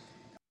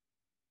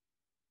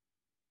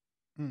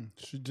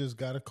 She just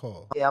got a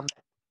call. Yeah,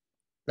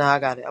 no, I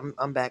got it.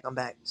 I'm back. I'm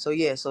back. So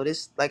yeah, so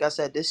this, like I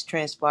said, this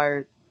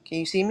transpired. Can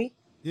you see me?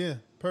 Yeah,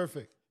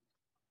 perfect.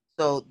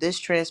 So this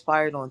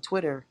transpired on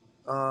Twitter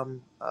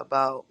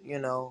about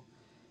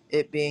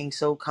it being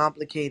so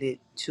complicated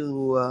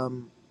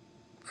to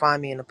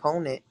find me an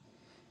opponent,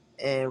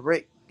 and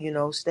Rick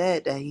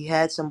said that he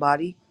had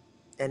somebody,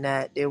 and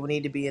that there would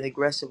need to be an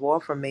aggressive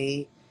offer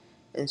made,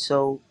 and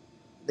so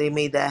they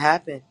made that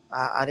happen.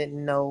 I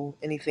didn't know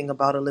anything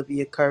about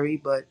Olivia Curry,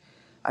 but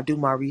I do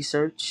my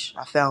research.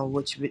 I found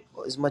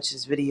as much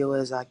as video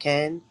as I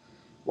can,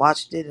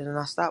 watched it, and then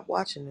I stopped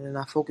watching it, and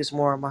I focused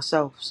more on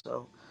myself.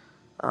 So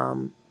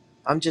um,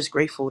 I'm just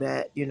grateful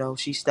that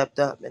she stepped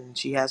up and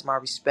she has my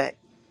respect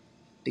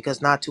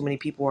because not too many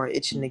people are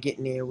itching to get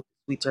in there with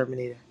Sweet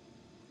Terminator.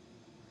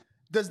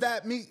 Does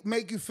that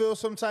make you feel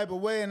some type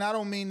of way? And I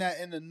don't mean that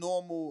in the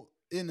normal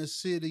inner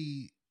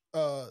city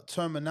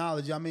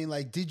terminology. I mean,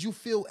 like, did you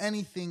feel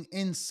anything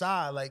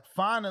inside? Like,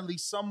 finally,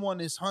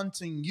 someone is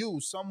hunting you.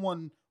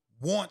 Someone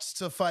wants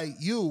to fight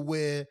you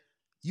where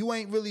you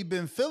ain't really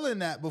been feeling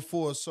that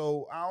before.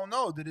 So I don't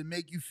know. Did it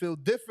make you feel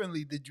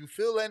differently? Did you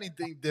feel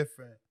anything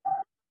different?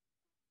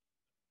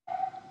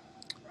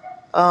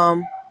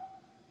 Um,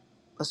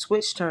 a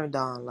switch turned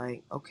on.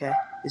 Like, okay,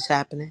 it's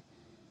happening.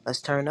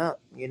 let's turn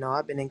up.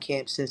 I've been in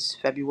camp since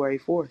February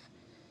 4th.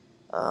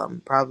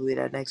 Probably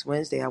that next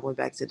Wednesday, I went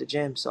back to the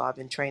gym. So I've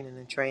been training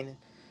and training,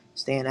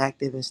 staying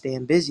active and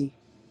staying busy.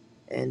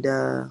 And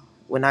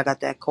when I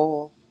got that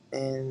call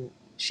and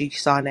she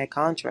signed that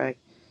contract,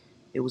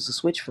 it was a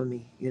switch for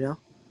me.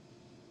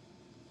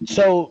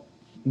 So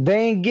they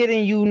ain't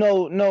getting you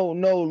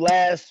no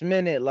last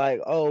minute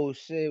like, oh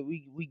shit,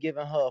 we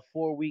giving her a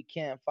 4-week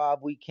camp,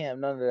 5-week camp,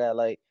 none of that.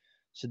 Like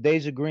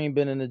Shadaisa Green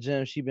been in the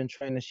gym, she been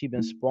training, she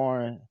been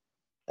sparring,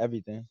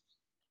 everything.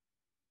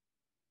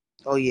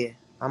 Oh, yeah.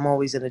 I'm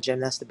always in the gym.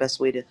 That's the best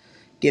way to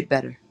get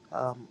better.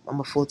 I'm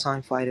a full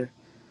time fighter.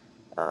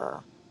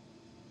 Uh,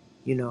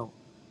 you know,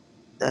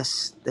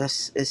 that's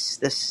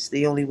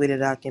the only way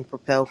that I can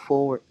propel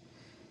forward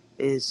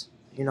is,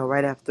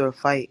 right after a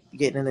fight,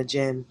 getting in the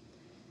gym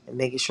and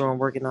making sure I'm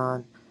working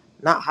on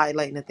not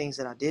highlighting the things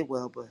that I did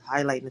well, but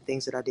highlighting the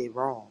things that I did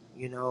wrong.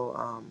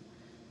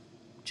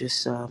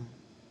 Just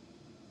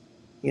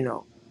you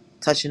know,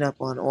 touching up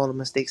on all the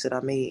mistakes that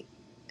I made,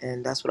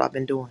 and that's what I've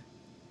been doing.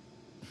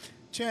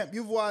 Champ,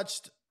 you've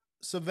watched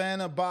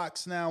Savannah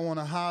box now on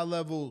a high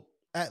level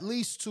at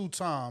least 2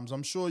 times.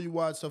 I'm sure you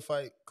watched her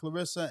fight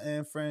Clarissa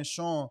and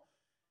Franchon.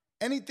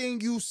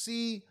 Anything you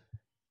see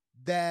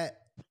that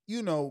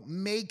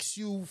makes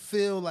you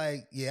feel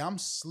like, yeah, I'm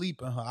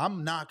sleeping her,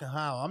 I'm knocking her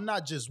out, I'm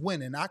not just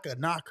winning, I could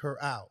knock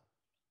her out?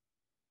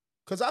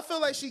 Because I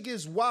feel like she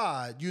gets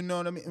wide, you know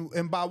what I mean?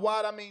 And by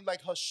wide, I mean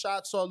like her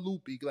shots are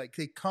loopy, like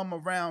they come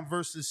around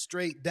versus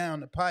straight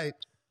down the pipe.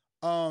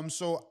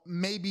 So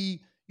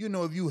maybe,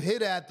 if you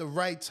hit at the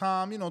right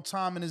time,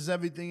 timing is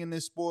everything in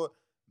this sport.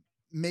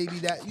 Maybe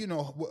that,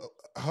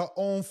 her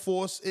own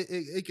force,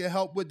 it can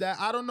help with that.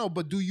 I don't know.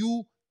 But do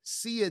you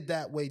see it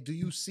that way? Do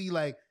you see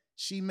like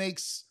she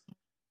makes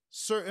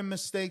certain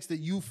mistakes that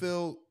you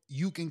feel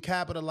you can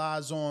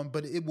capitalize on,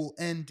 but it will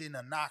end in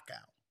a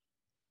knockout?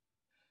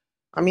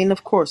 I mean,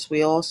 of course,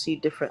 we all see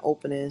different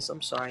openings.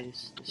 I'm sorry,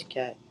 this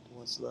cat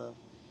wants love.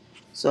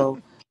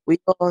 So we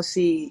all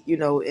see,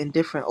 in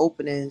different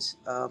openings,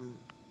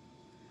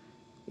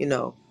 you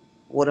know,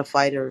 what a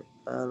fighter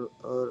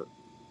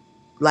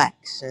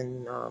lacks,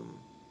 and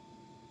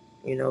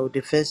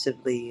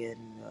defensively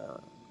and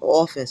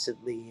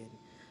offensively and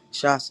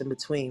shots in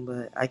between.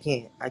 But I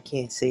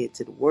can't say it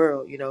to the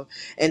world.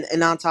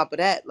 And on top of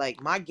that,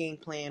 like my game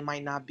plan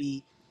might not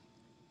be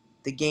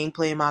the game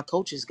plan my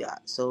coaches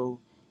got. So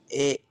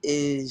it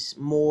is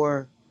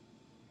more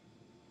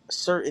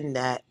certain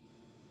that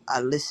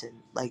I listen.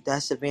 Like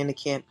that Savannah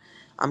camp,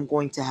 I'm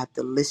going to have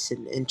to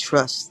listen and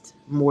trust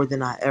more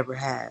than I ever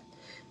have,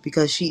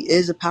 because she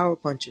is a power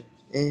puncher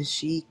and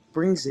she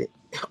brings it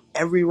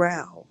every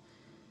round.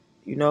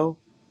 You know,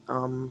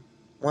 um,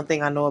 one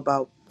thing I know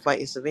about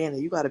fighting Savannah,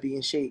 you got to be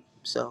in shape.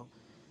 So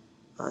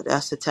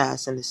that's the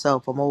task in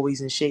itself. I'm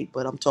always in shape,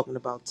 but I'm talking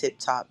about tip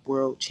top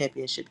world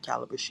championship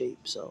caliber shape.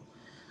 So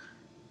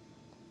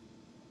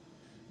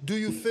Do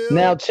you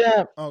Now, feel?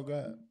 champ, Oh, go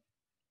ahead.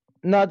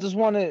 no, I just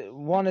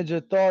wanted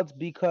your thoughts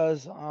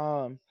because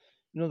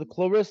the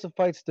Clarissa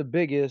fight's the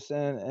biggest,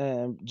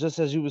 and just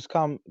as you was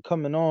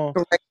coming on,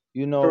 correct,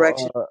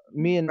 correction.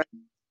 me and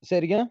say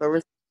it again.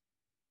 Clarissa,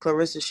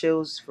 Clarissa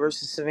Shields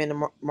versus Savannah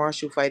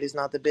Marshall fight is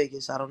not the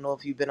biggest. I don't know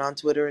if you've been on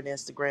Twitter and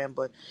Instagram,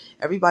 but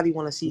everybody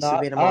want to see No,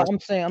 Savannah Marshall.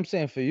 I'm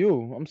saying for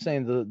you. I'm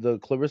saying the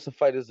Clarissa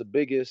fight is the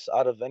biggest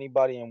out of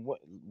anybody in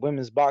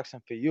women's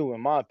boxing for you,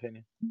 in my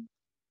opinion.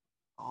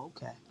 Oh,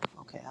 okay,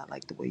 okay, I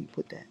like the way you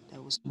put that.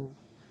 That was smooth.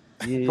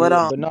 Yeah, But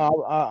yeah, but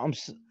no,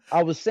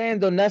 I was saying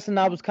though, Ness and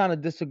I was kind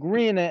of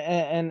disagreeing,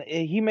 and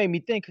he made me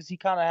think because he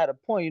kind of had a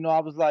point. I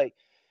was like,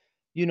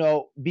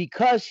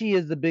 because she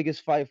is the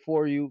biggest fight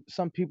for you,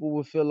 some people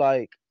would feel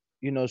like,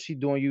 she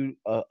doing you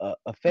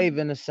a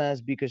favor in a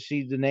sense because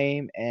she's the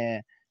name,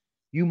 and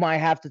you might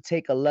have to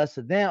take a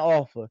lesser than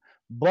offer.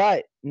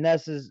 But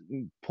Nessa's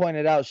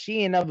pointed out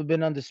she ain't never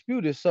been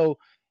undisputed. So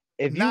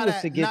if you Not was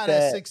to at get not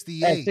at that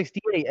at 68.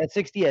 68, at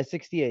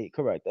 68,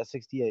 correct, at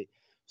 68.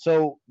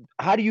 So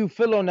how do you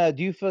feel on that?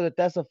 Do you feel that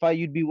that's a fight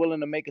you'd be willing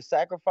to make a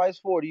sacrifice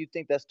for? Or do you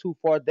think that's too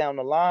far down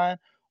the line?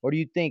 Or do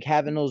you think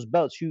having those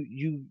belts,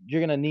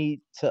 you're gonna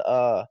need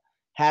to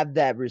have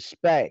that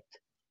respect,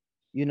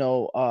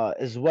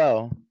 as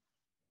well?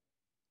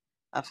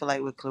 I feel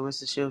like with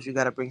Clarissa Shields, you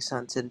got to bring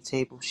something to the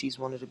table. She's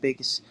one of the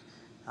biggest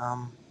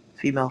um,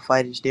 female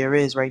fighters there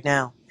is right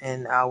now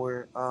in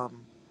our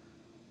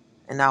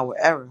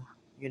era.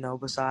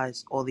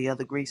 Besides all the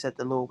other greats at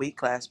the lower weight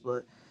class,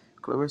 but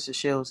Clarissa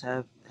Shields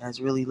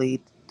has really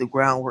laid the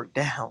groundwork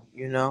down.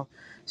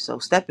 So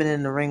stepping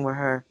in the ring with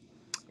her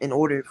in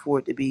order for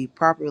it to be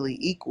properly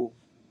equal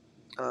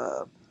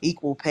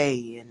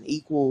pay and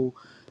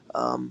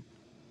um,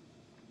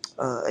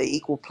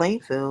 equal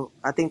playing field,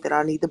 I think that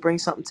I need to bring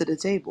something to the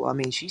table. I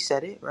mean, she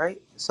said it,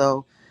 right?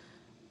 So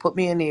put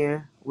me in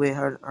there with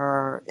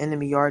her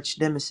enemy arch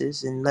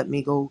nemesis and let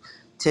me go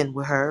 10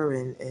 with her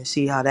and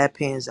see how that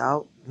pans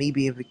out, me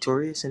being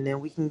victorious, and then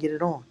we can get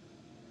it on.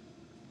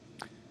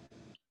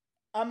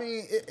 I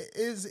mean,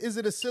 is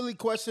it a silly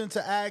question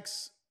to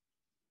ask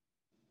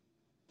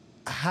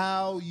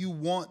how you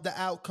want the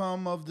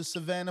outcome of the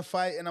Savannah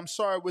fight. And I'm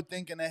sorry we're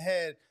thinking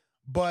ahead,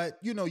 but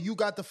you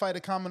got to fight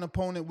a common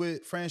opponent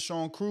with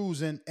Franchon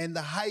Cruz, and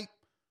the hype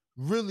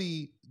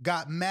really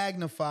got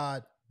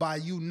magnified by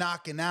you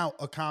knocking out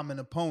a common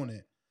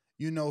opponent.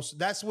 So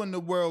that's when the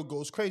world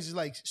goes crazy.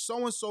 Like,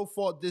 so and so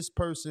fought this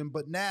person,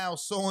 but now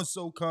so and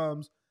so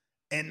comes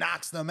and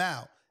knocks them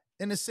out.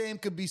 And the same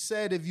could be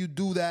said if you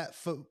do that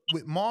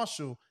with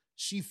Marshall.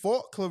 She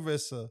fought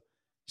Clarissa.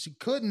 She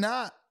could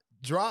not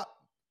drop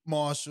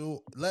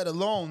Marshall, let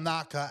alone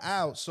knock her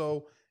out.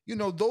 So,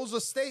 those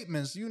are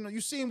statements.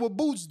 You seen what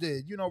Boots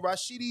did.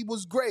 Rashidi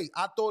was great.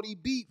 I thought he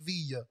beat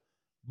Villa,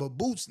 but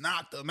Boots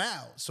knocked him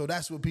out. So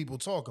that's what people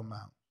talking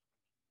about.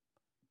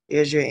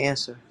 Here's your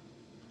answer.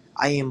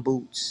 I am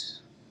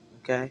Boots.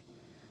 Okay?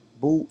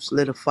 Boots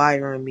lit a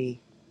fire in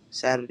me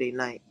Saturday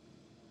night.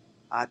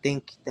 I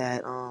think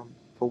that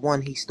for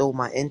one, he stole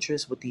my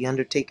interest with the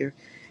Undertaker.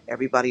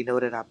 Everybody know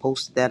that I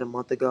posted that a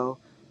month ago.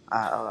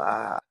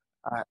 I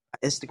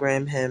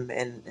Instagram him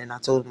and I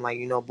told him, like,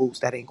 Boots,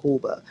 that ain't cool,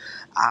 but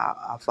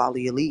I follow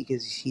your league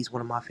because he's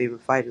one of my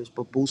favorite fighters.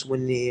 But Boots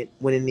went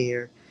in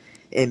there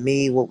and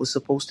made what was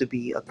supposed to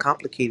be a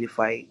complicated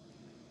fight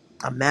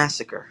a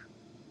massacre.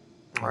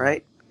 All Yeah.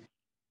 right.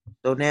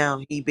 So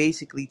now he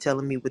basically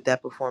telling me with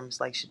that performance,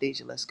 like,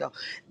 Shadaisa, let's go.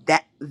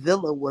 That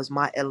Villa was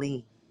my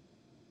Eileen.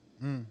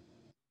 Mm.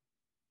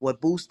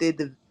 What Boost did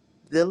to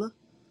Villa,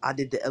 I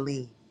did to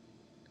Eileen.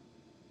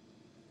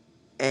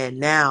 And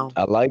now,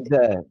 I like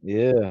that.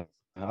 Yeah,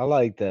 I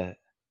like that.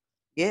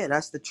 yeah,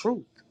 that's the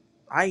truth.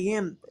 I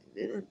am,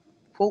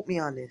 quote me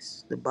on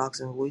this, the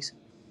boxing voice.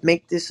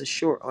 Make this a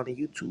short on the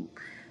YouTube.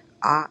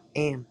 I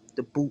am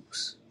the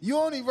Boost. You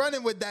only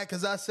running with that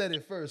because I said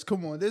it first.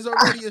 Come on, there's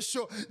already a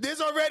short.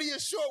 There's already a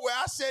short where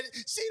I said,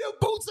 "See the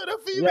Boots of the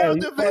Yo, female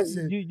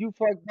division." you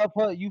fucked up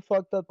her. You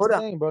fucked up the Hold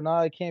on. thing, bro.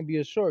 Now it can't be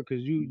a short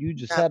because you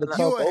just Nah, had to nah,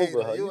 talk You a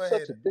over hater. her. You You a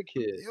such a hater.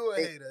 dickhead. You a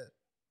make, hater.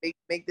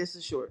 make this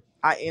a short.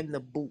 I am the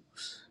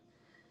Boost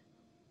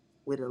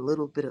with a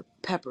little bit of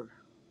pepper,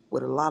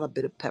 with a lot of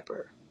bit of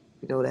pepper.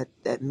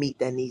 That meat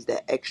that needs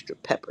that extra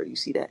pepper. You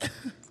see that?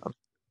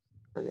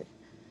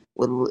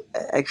 With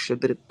a extra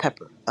bit of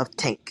pepper of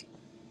tank.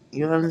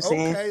 You know what I'm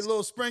saying? Okay,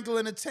 little sprinkle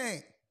in the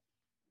tank.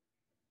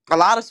 A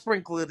lot of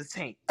sprinkle in the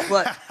tank,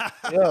 but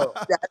Yo,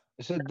 that,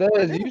 so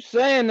what Dez, it is. you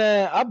saying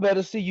that? I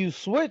better see you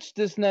switch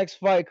this next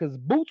fight because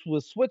Boots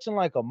was switching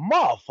like a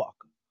motherfucker.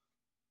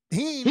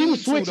 He ain't He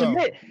was need to switching though.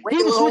 mid. Wait,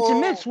 He was switching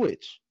mid oh,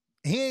 switch.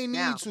 He ain't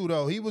now, need to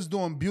though. He was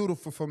doing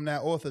beautiful from that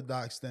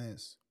orthodox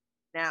stance.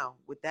 now,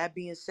 with that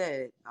being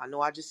said, I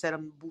know I just said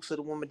I'm the Boost of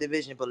the woman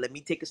division, but let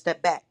me take a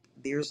step back.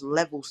 There's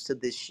levels to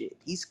this shit.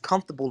 He's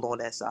comfortable on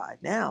that side.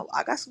 Now,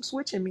 I got some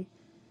switch in me.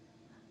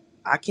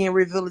 I can't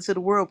reveal it to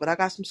the world, but I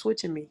got some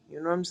switch in me. You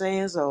know what I'm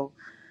saying? So,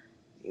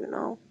 you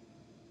know,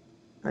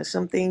 there's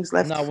some things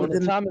left Now, for when the them.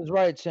 time is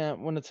right, champ.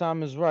 When the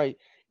time is right,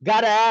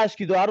 gotta ask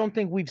you though. I don't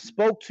think we've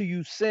spoke to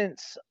you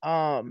since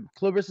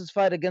Clarissa's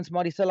fight against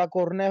Maricela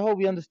Cornejo.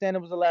 We understand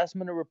it was a last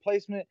minute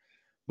replacement,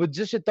 but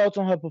just your thoughts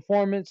on her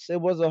performance.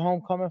 It was a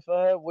homecoming for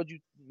her. What'd you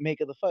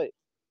make of the fight?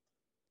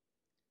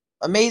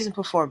 Amazing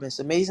performance,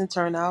 amazing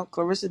turnout.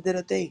 Clarissa did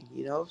a thing.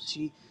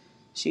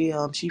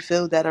 She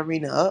filled that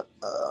arena up.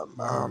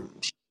 Word.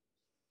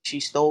 She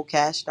stole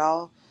Cash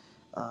Doll.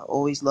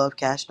 Always loved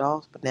Cash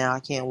Dolls, but now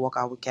I can't walk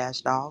out with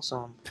Cash Doll,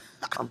 so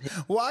I'm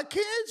Why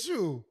can't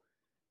you?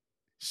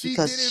 She did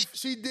because it.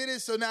 She did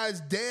it. So now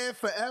it's dead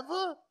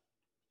forever.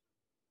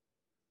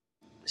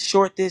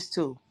 short this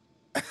too.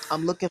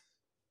 I'm looking.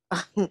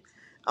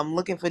 I'm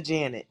looking for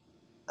Janet.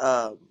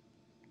 Um,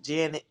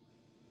 Janet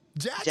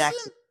Jackson.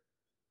 Jackson.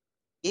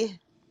 Yeah,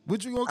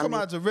 What you gonna I come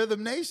mean out to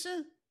Rhythm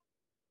Nation?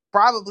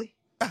 probably.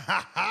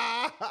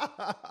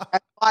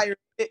 That's fire.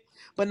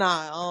 But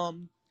nah.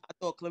 I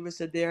thought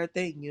Clarissa did her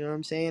thing. You know what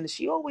I'm saying?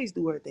 She always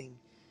do her thing.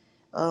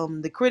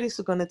 The critics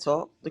are gonna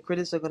talk. The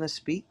critics are gonna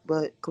speak.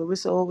 But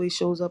Clarissa always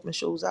shows up and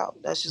shows out.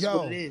 That's just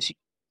what it Yo, is.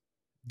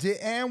 did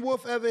Ann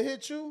Wolf ever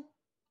hit you?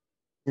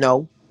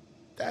 No,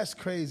 That's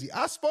crazy.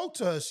 I spoke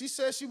to her. She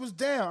said she was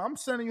down. I'm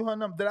sending you her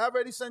number. Did I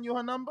already send you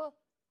her number?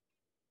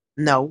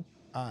 no.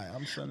 All right,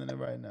 I'm sending it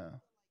right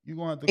now. You're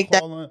gonna have to Take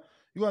that. call her.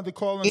 You're gonna have to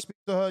call and speak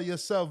to her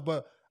yourself.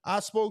 But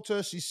I spoke to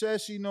her. She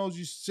says she knows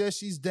you. Says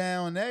she's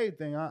down and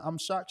everything. I'm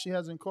shocked she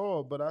hasn't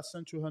called, but I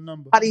sent you her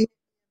number. Somebody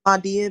my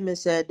DM and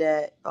said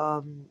that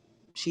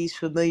she's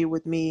familiar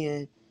with me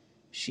and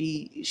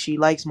she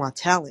likes my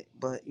talent.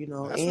 But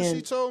That's what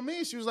she and told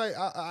me. She was like,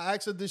 I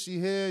asked her, did she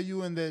hear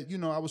you? And that,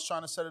 I was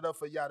trying to set it up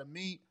for y'all to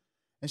meet.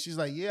 And she's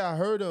like, yeah, I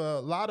heard a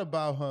lot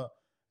about her.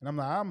 And I'm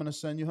like, I'm gonna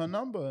send you her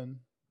number. And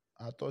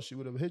I thought she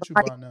would have hit you somebody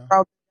by now.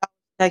 out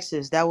to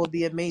Texas, that would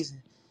be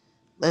amazing.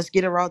 Let's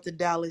get her out to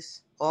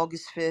Dallas,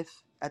 August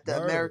 5th at the Word.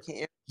 American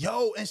Air.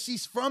 Yo, and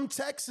she's from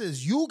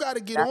Texas. You got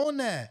to get That, on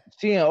that.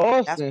 She in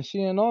that's Austin.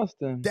 She in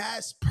Austin.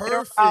 That's get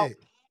her out.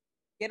 perfect.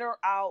 Get her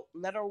out.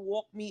 Let her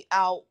walk me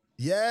out.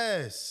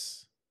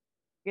 Yes.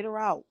 Get her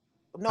out.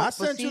 I No,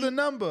 but sent you the see,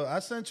 number. I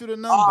sent you the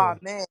oh number.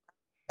 man,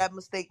 that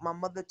mistake. My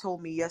mother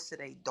told me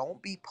yesterday,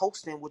 don't be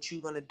posting what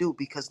you're gonna do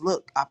because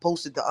look, I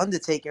posted the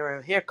Undertaker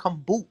and here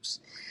come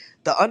Boots.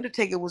 The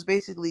Undertaker was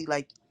basically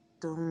like,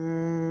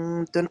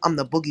 dun, dun, I'm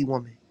the Boogie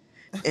Woman,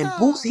 and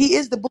Boots, he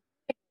is the Boogie.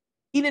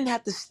 He didn't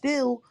have to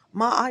steal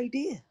my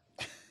idea.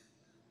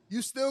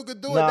 You still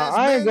could do it. Nah, That's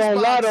I ain't men's gonna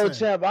lie though, boxing.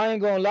 champ. I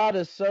ain't gonna lie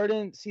to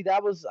certain. See,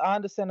 I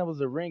understand that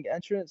was a ring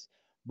entrance,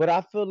 but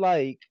I feel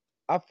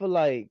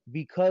like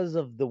because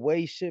of the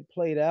way shit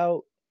played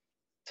out,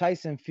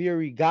 Tyson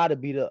Fury gotta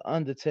be the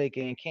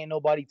Undertaker, and can't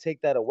nobody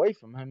take that away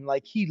from him.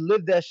 Like he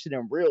lived that shit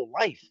in real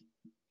life,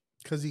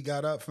 Because he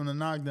got up from the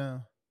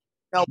knockdown.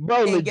 No,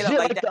 bro. he didn't get up Legit,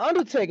 like like that. the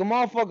Undertaker,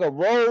 motherfucker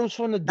rose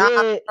from the Nah,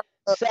 dead,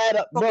 sat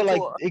up, bro, talking to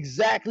like a,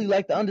 exactly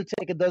like the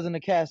Undertaker does in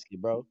the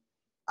casket, bro.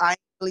 I didn't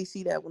really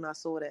see that when I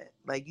saw that.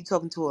 Like you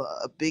talking to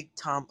a big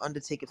time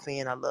Undertaker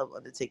fan. I love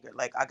Undertaker.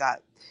 Like I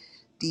got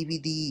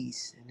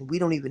DVDs, and we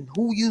don't even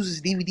who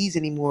uses DVDs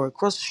anymore.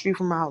 Across the street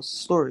from my house,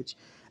 storage.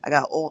 I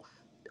got all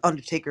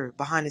Undertaker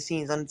behind the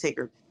scenes.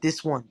 Undertaker,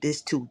 this one,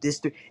 this two, this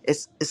three.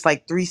 It's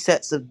like 3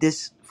 sets of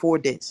this 4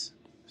 discs.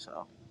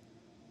 So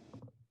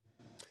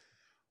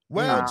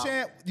you Well, Mm. know,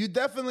 champ, you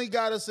definitely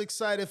got us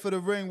excited for the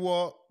ring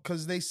walk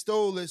because they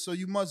stole it. So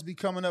you must be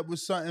coming up with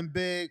something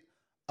big.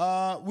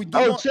 We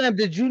do Oh, want. champ,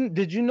 did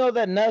you know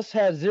that Ness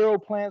had zero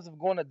plans of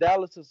going to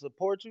Dallas to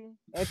support you?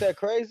 Ain't that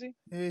crazy?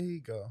 Here he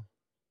go.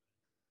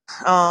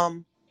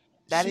 um,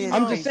 that She is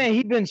I'm just knows. crazy. saying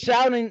he been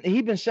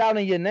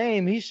shouting your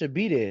name. He should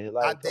be there.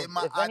 I Like did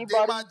my if I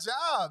did my anybody,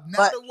 job. Now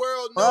But the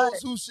world but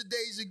knows who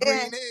Shadaisa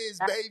yeah, Green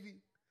is, that, baby.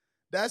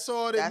 That's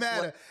all that that's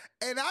what. matter.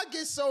 And I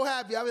get so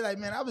happy. I be like,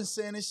 man, I've been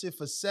saying this shit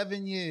for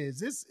 7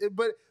 years.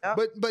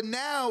 Yep, But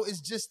now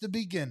it's just the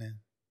beginning.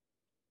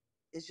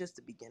 it's just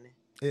the beginning.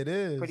 It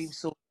Pretty is.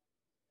 soon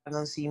I'm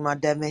gonna see my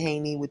Devin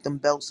Haney with them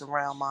belts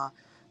around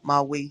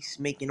my waist,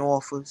 making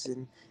offers,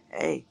 and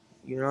hey,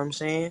 you know what I'm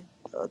saying?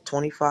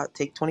 25,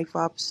 take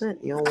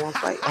 25%. You don't want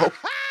to fight? Okay.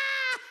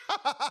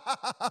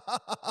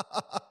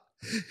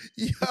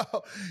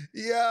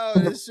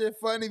 Yo, this shit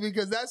funny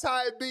because that's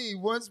how it be.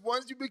 Once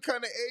you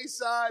become the A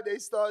side, they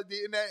start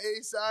getting that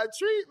A side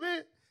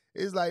treatment.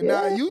 It's like,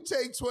 nah, Yeah, you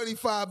take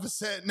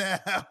 25% now.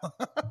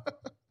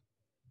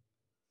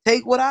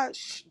 take what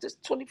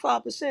just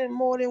 25%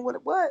 more than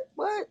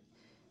what?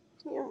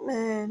 Yeah,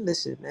 man,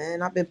 listen,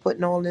 man, I've been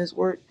putting all this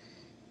work.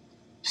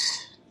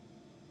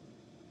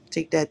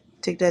 Take that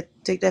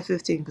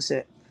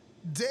 15%.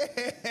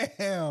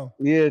 Damn.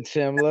 yeah,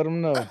 champ, let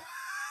him know.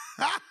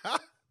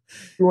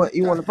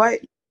 You want to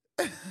fight?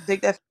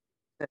 Take that.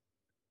 15%.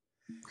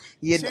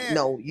 Yeah, Champ.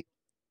 no, you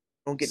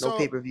don't get no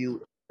pay So per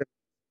view.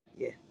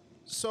 Yeah.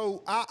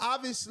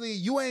 obviously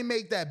you ain't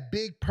make that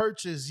big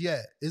purchase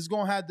yet. It's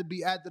gonna have to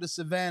be after the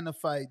Savannah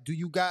fight. Do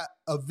you got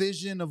a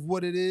vision of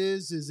what it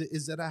is?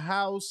 Is it a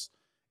house?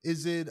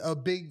 Is it a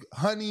big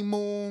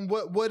honeymoon?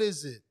 What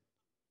is it?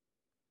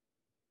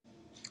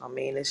 I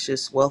mean, it's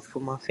just wealth for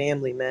my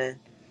family, man.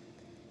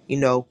 You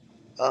know,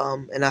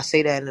 and I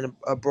say that in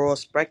a broad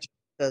spectrum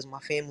because my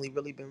family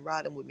really been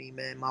riding with me,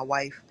 man. My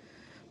wife,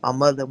 my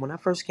mother. When I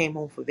first came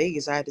home for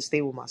Vegas, I had to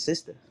stay with my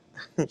sister.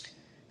 I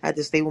had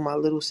to stay with my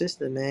little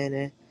sister, man,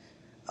 and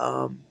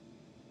um,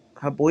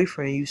 her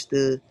boyfriend used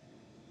to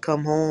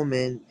come home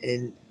and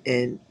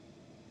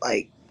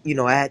like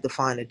I had to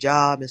find a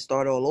job and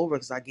start all over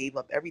because I gave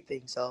up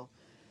everything. So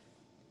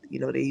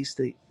they used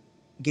to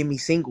give me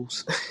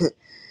singles,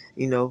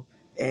 you know,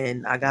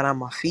 and I got on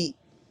my feet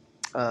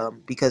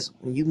because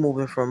when you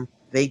moving from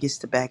Vegas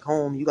to back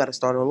home, you got to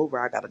start all over.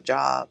 I got a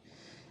job,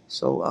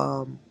 so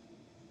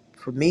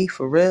for me,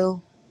 for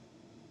real,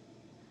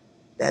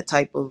 that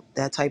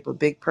type of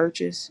big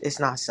purchase, it's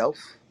not self.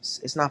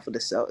 It's not for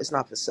the self. It's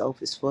not for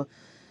self. It's for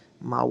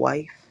my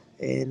wife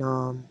and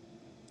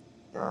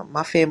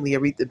my family. I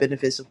reap the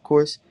benefits, of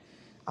course.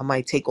 I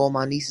might take all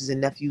my nieces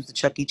and nephews to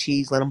Chuck E.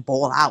 Cheese, let them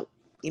ball out.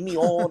 Give me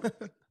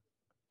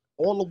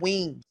all the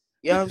wings.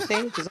 You know what I'm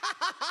saying? Because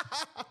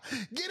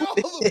Get all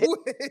the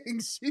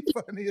wings. She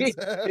funny as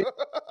Chuck hell.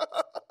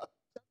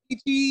 E.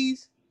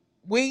 Cheese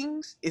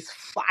wings is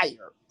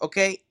fire,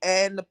 okay?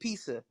 And the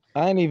pizza.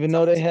 I didn't even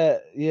know Trying to they tell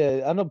had.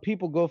 Yeah, I know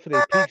people go for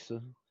their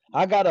pizza.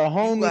 I got a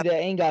you, homie that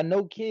ain't got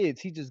no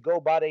kids. He just go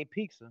buy their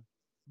pizza.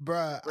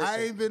 Bruh, I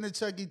listen. ain't been to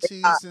Chuck E. They Cheese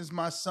got, since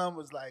my son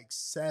was like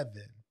 7.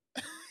 you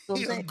know what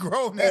I'm He a saying?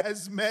 grown And,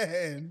 ass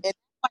man. and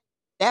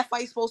that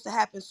fight's supposed to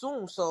happen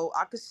soon, so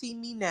I could see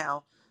me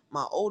now.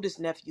 My oldest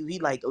nephew, he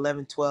like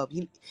 11, 12.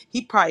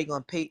 He probably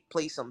gonna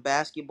play some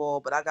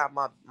basketball, but I got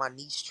my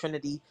niece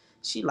Trinity.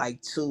 She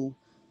like 2.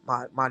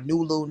 My new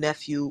little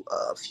nephew,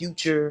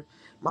 Future.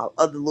 My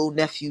other little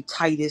nephew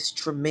Titus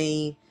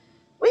Tremaine.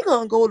 We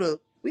gonna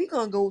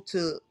go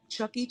to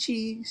Chuck E.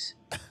 Cheese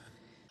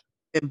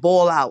and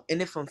ball out.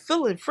 And if I'm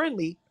feeling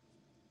friendly,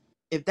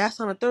 if that's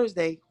on a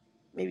Thursday,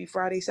 maybe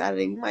Friday,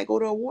 Saturday, we might go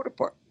to a water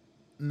park.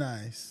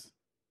 Nice.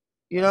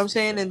 You know what That's I'm what's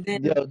saying? up. And then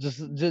Yo,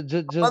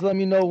 just let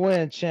me know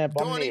when, champ.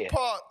 I'm Dorney there.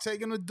 Park,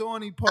 taking to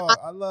Dorney Park.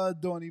 I love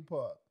Dorney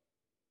Park.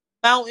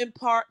 Mountain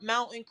Park,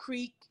 Mountain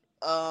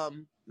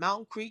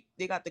Creek,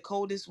 they got the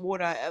coldest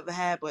water I ever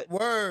had, but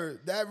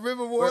Word, that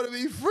river we're water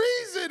be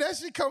freezing. freezing? That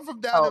shit come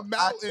from down the Oh,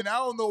 mountain. I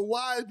don't know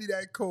why it be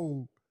that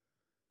cold.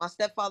 my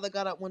stepfather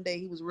got up one day.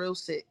 He was real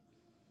sick,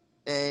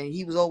 and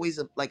he was always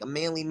like a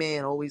manly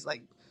man, always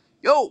like,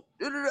 "Yo,"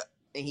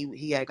 and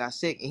he had got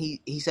sick, and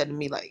he said to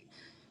me like,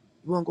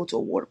 "You want to go to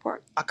a water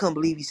park?" I couldn't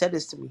believe he said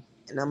this to me,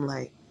 and I'm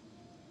like,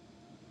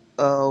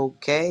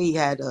 "Okay." He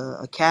had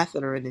a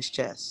catheter in his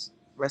chest.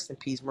 Rest in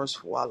peace,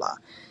 merciful Allah.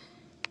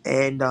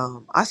 And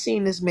I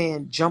seen this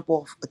man jump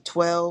off a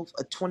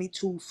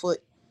 22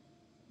 foot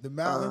The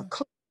mountain,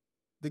 cliff,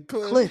 the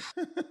cliff. cliff.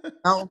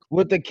 Mountain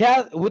With the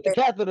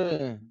catheter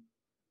in.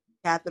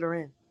 catheter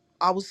in.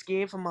 I was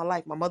scared for my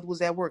life. My mother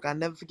was at work. I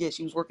never forget.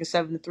 She was working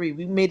 7 to 3.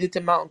 We made it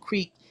to Mountain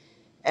Creek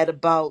at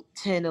about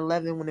 10,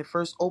 11 when it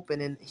first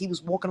opened. And he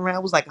was walking around.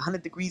 It was like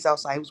 100 degrees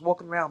outside. He was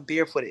walking around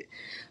barefooted.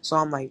 So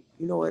I'm like,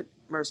 you know what,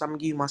 Merce, I'm going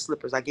to give you my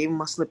slippers. I gave him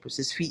my slippers.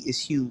 His feet is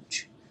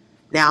huge.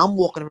 Now I'm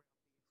walking around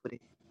with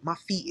it. My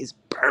feet is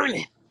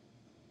burning.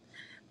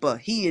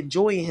 But he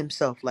enjoying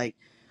himself. Like,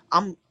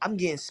 I'm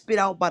getting spit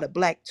out by the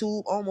black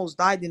tube. Almost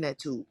died in that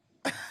tube.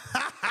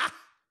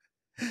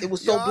 It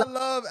was Yo, so I black.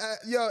 love.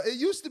 Yo, it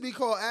used to be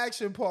called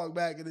Action Park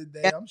back in the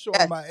day. Yes, I'm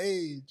showing yes. my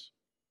age.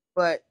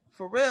 But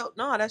for real,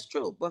 no, that's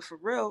true. But for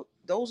real,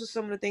 those are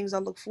some of the things I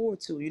look forward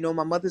to. You know,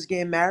 my mother's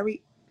getting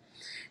married.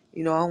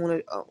 You know, I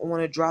want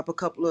to drop a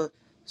couple of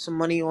some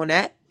money on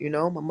that. You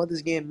know, my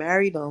mother's getting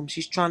married.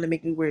 She's trying to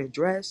make me wear a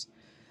dress.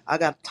 I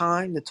got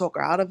time to talk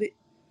her out of it.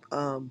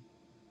 Um,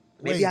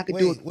 maybe I Wait, could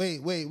do it. wait,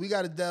 wait, wait. We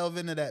got to delve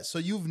into that. So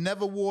you've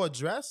never wore a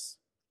dress?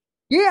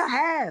 Yeah, I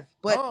have.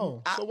 But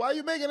Oh, so why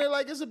you making it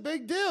like it's a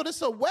big deal?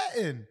 This a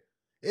wedding.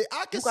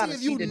 I can you see gotta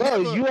if see you the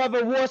Bro, never. you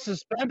ever wore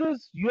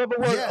suspenders? You ever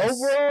wore Yes,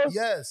 overalls?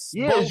 yes,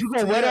 Yeah, both. you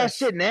gonna wear that Yes.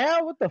 shit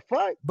now? What the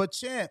fuck? But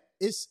champ,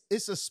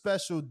 it's a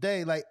special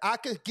day. Like I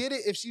could get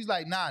it if she's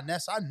like, nah,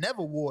 Ness, I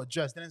never wore a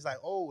dress. Then it's like,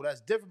 oh,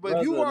 that's different. But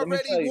if you Brother, let me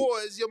already tell you. wore,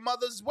 it's your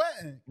mother's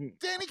wedding.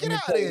 Danny, Let get me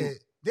out of tell you. here.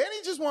 Danny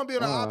just want to be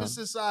on the Uh,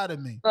 opposite side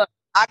of me. look.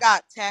 I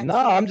got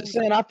nah, I'm just tattoos.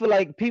 saying I feel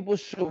like people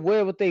should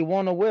wear what they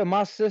want to wear.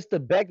 My sister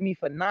begged me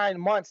for 9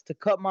 months to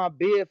cut my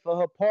beard for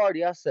her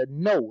party. I said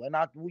no. And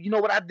you know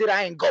what I did?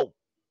 I ain't go.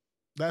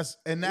 That's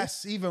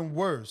even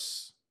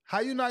worse.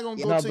 How you not gonna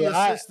Yeah, go No, to but your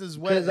sister's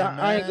cause wedding,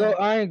 I ain't go. man?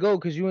 I ain't go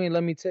because you ain't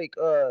let me take.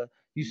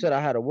 You said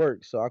I had to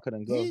work, so I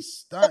couldn't go. He's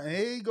stunting.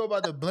 Here you go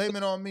about to blame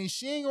it on me.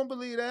 She ain't gonna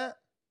believe that.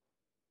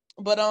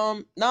 but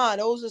nah,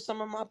 those are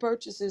some of my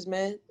purchases,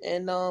 man.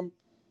 And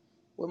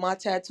with my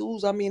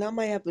tattoos, I mean, I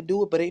might have to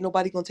do it, but ain't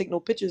nobody gonna take no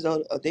pictures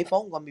of their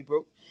phone gonna be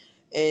broke.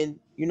 And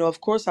you know,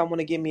 of course, I want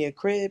to get me a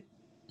crib,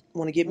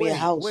 want to get me a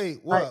house.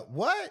 Wait, Right. what?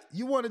 What?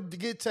 You wanted to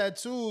get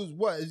tattoos?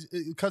 What?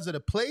 Because of the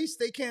place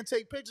they can't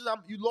take pictures?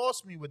 You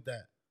lost me with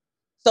that.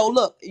 So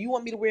look, you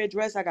want me to wear a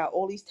dress? I got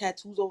all these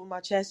tattoos over my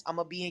chest. I'm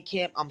gonna be in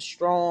camp. I'm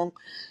strong.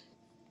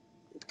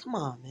 Come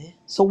on, man.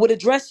 So with a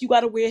dress, you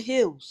gotta wear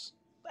heels.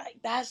 Like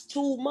that's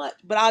too much.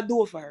 But I'll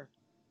do it for her.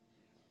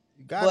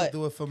 You got to But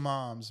do it for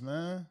moms,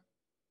 man.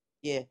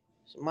 yeah,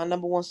 my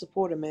number one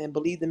supporter, man,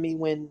 believed in me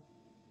when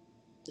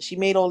she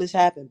made all this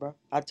happen, bro.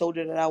 I told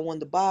her that I won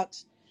the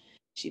box.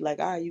 She like,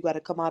 all right, you got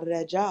to come out of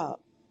that job.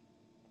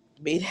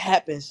 Made it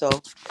happen. So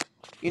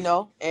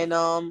and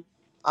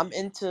I'm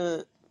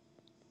into.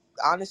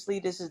 Honestly,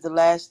 this is the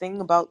last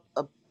thing about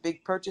a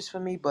big purchase for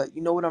me. But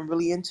you know what I'm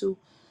really into?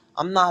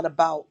 I'm not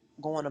about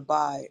going to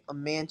buy a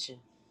mansion,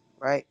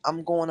 right? I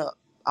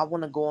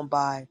want to go and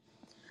buy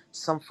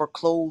some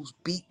foreclosed,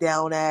 beat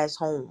down ass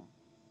home,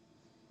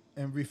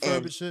 And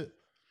and refurbish it.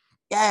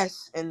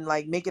 yes, and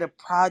like make it a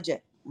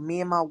project.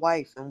 Me and my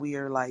wife, and we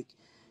are like,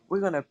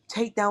 we're gonna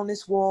take down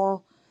this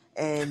wall,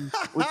 and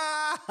we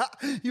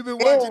You've been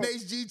watching yeah,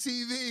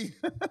 HGTV.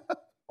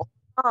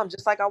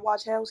 just like I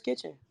watch Hell's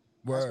Kitchen.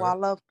 That's why I Word.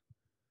 love.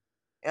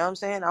 You know what I'm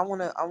saying? I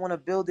wanna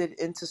build it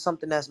into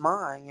something that's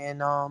mine,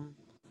 and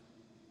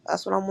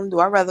that's what I'm gonna do.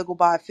 I'd rather go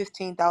buy a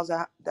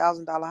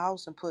 $15,000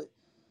 house and put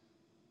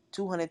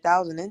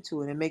 200,000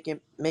 into it and make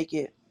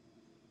it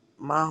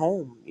my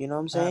home. You know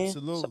what I'm saying?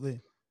 So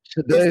Absolutely.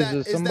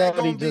 Shadaisa, Is that somebody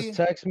gonna just be?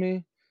 text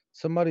me.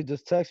 Somebody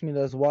just text me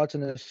that's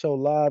watching this show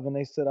live, and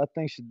they said, "I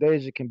think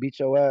Shadasia can beat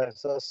your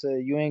ass." I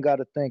said, "You ain't got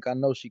to think. I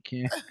know she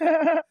can."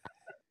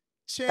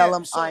 tell Champ,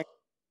 them I'm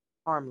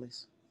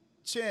harmless.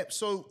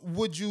 so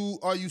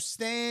are you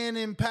staying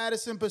in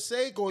Patterson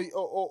Passaic or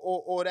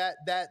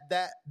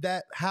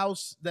that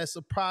house that's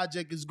a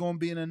project is gonna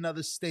be in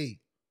another state?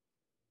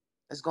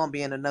 It's gonna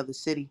be in another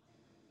city.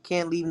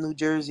 Can't leave New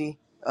Jersey.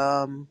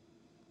 Um,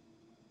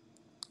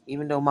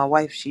 even though my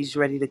wife, she's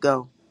ready to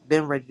go.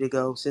 Been ready to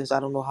go since I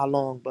don't know how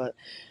long, but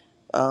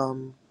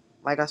um,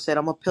 like I said,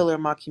 I'm a pillar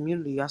in my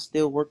community. I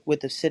still work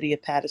with the city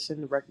of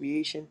Patterson, the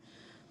recreation.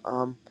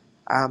 Um,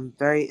 I'm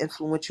very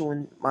influential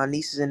in my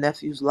nieces and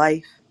nephews'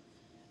 life.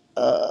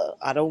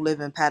 I don't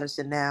live in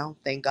Patterson now,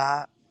 thank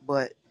God,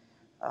 but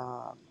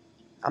uh,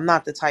 I'm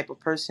not the type of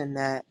person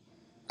that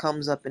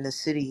comes up in the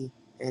city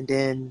and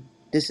then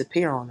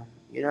disappear on them.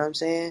 You know what I'm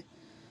saying?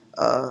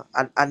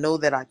 I know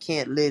that I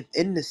can't live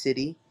in the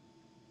city.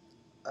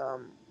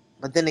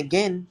 But then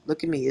again,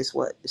 look at me. It's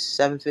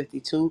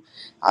 7:52.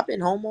 I've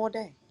been home all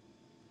day.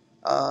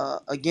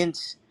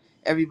 Against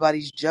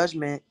everybody's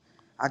judgment.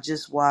 I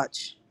just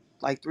watched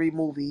like 3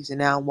 movies, and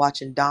now I'm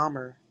watching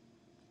Dahmer.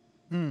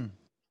 Mm.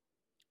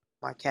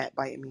 My cat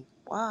biting me.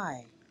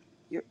 Why?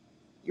 You're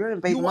you're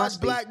You invading my watch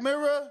space. Black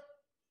Mirror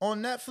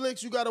on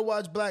Netflix? You gotta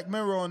watch Black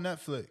Mirror on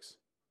Netflix.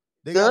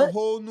 They got a Good.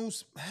 whole new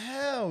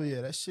hell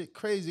yeah, that shit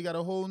crazy. Got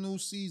a whole new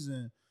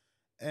season.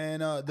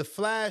 And The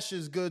Flash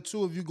is good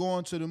too if you go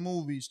into the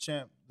movies,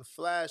 champ. The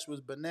Flash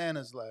was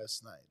bananas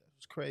last night. It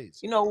was crazy.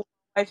 You know,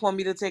 my wife want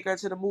me to take her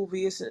to the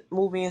movie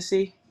and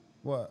see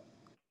What?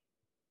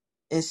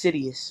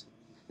 Insidious.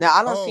 Now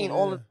I done Oh seen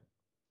all yeah. of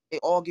it.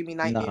 All give me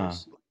Nah.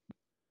 nightmares.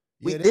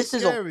 Yeah, they This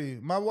is a scary.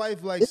 My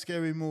wife likes this,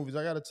 scary movies.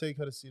 I gotta take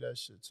her to see that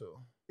shit too.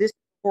 this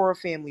horror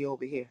family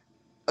over here,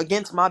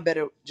 against my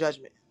better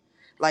judgment.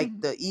 Like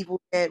the Evil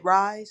Dead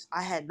Rise,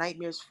 I had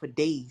nightmares for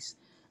days.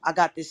 I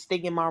got this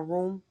thing in my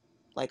room.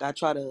 Like I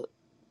try to,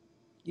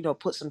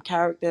 put some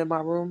character in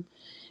my room,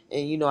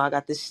 and I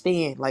got this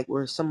stand like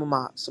where some of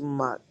my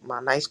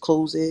nice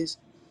clothes is.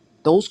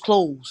 Those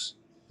clothes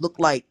look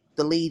like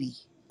the lady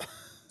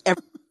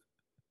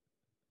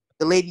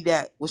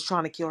that was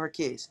trying to kill her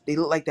kids. They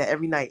look like that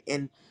every night,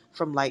 and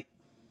from like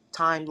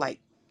time like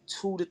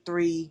 2 to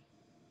 3,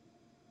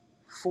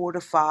 4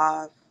 to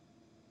 5,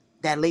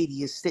 that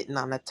lady is sitting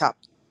on the top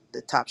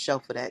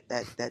shelf of that,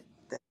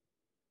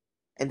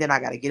 and then I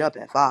got to get up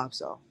at 5.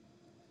 So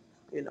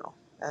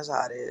that's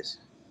how it is.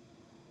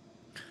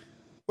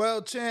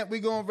 Well, champ, we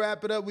gonna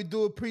wrap it up. We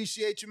do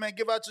appreciate you, man.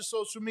 Give out your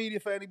social media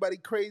for anybody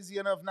crazy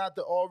enough not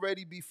to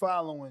already be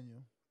following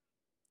you.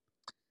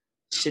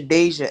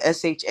 Shadasia,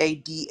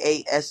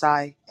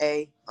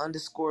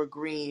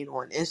 SHADASIA_green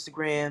on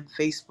Instagram,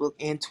 Facebook,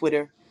 and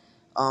Twitter.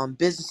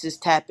 Businesses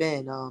tap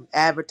in.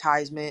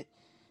 Advertisement,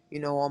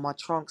 on my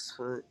trunks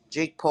for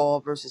Jake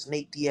Paul versus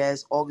Nate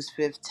Diaz, August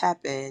 5th.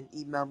 Tap in.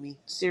 Email me.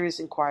 Serious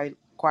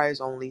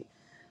inquiries only.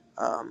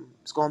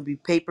 It's going to be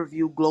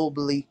pay-per-view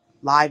globally,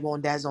 live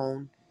on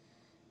DAZN.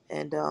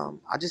 And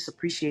I just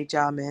appreciate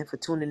y'all, man, for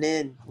tuning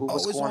in with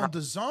what's Oh, it's going on. on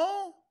the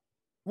zone?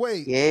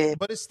 Wait, Yeah,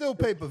 but it's still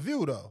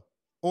pay-per-view though.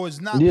 Or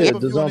it's not Yeah, yeah,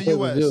 the pay-per-view in zone the pay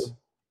per US. view.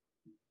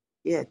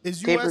 yeah.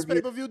 Is US Pay-per-view.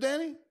 pay-per-view,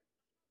 Danny?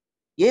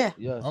 Yeah,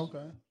 Yes.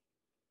 Okay.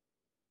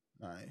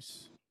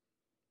 Nice.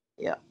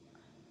 yeah.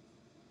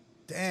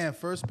 Damn,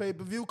 first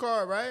pay-per-view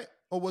card, right?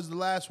 Or was the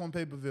last one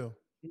pay-per-view?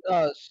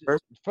 Sh-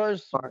 First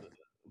first part.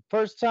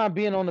 first time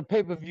being on the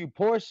pay per view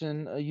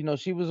portion.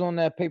 She was on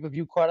that pay per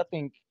view card. I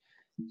think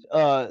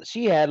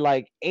she had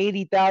like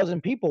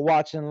 80,000 people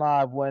watching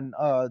live when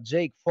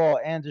Jake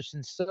fought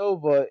Anderson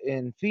Silva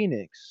in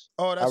Phoenix.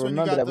 Oh, I that's when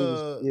you remember got that we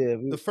was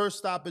the first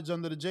stoppage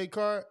under the J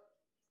card.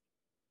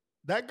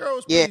 That girl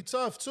was Yeah, pretty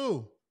tough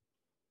too.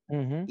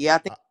 mm-hmm. yeah. I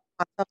think Uh,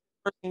 my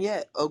toughest person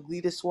yet,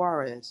 Oglita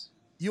Suarez.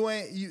 You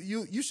ain't you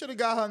should have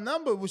got her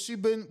number. Was she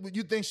been?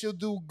 You think she'll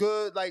do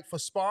good like for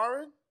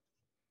sparring?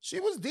 She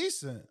was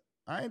decent.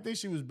 I didn't think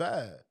she was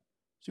bad.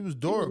 She was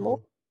She was more,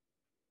 durable.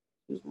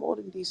 she was more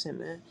than decent,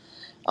 man.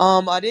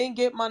 I didn't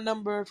get my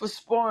number for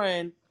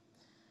sparring.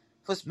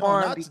 No,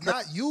 Because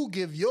not you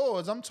give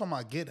yours. I'm talking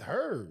about get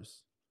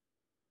hers.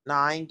 nah,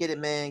 I ain't get it,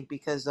 man.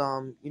 Because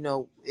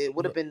it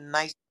would have Look. been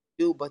nice to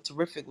do, but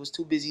Terrific was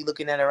too busy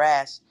looking at her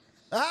ass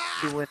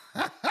doing,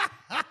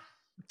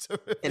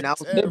 and Terrific, I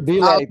was, It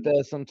be I, like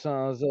that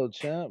sometimes, though,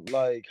 champ.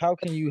 Like, how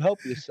can you help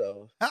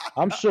yourself?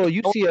 I'm sure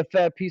you see a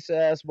fat piece of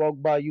ass walk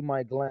by, you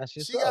might glance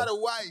She got yourself. a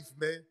wife,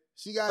 man.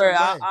 She got a I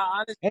wife.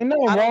 honestly, Ain't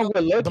nothing I don't wrong know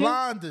with looking.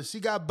 Blonders. She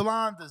got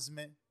blonders,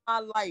 man. my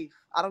life.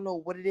 I don't know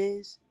what it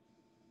is.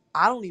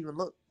 I don't even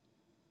look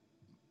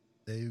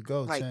There you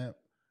go, like champ.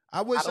 I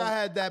I wish I don't.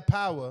 had that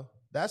power.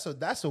 That's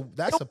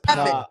It don't a happen.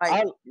 power. Like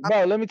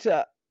Bro, let me tell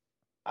you,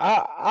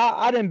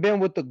 I done been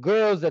with the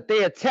girls that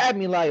they attack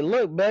me like,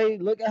 look,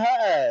 babe, look at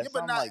her Yeah, ass.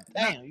 but I'm like,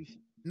 damn,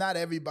 not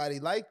everybody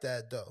like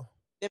that though.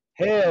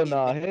 hell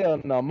no, hell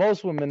no.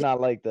 Most women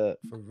not like that.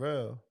 For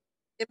real.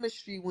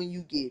 chemistry when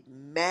you get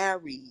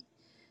married.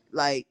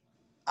 Like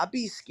I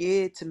be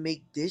scared to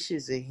make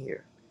dishes in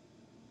here.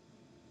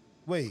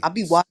 Wait, I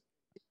be watching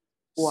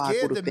before I go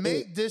scared to to bed.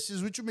 make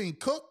dishes? What you mean?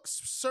 Cook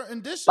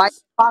certain Like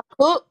dishes? if I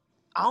cook,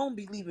 I don't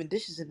be leaving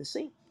dishes in the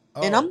sink,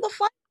 and I'm Oh. the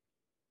fight.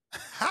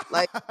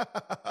 Like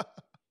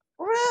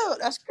for real,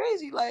 that's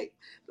crazy. Like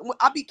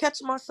I be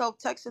catching myself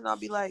texting. I'll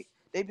be like,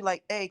 they be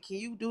like, "Hey, can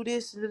you do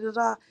this?" Da, da,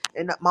 da.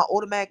 And my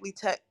automatic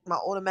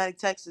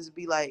text is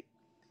be like,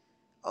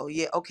 "Oh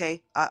yeah,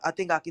 okay, I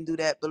think I can do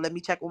that, but let me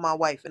check with my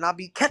wife." And I'll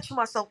be catching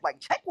myself like,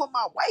 "Check with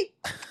my wife."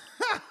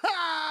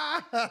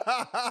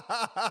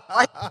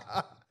 Like,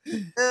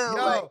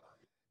 like Yo,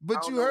 I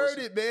but don't you know what's. heard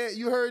it, man.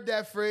 You heard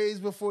that phrase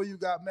before you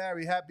got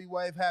married, happy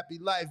wife, happy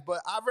life.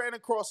 But I ran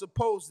across a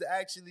post that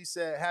actually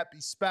said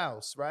happy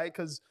spouse, right?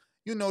 Because,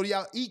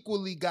 y'all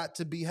equally got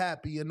to be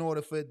happy in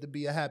order for it to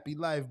be a happy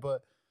life.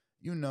 But,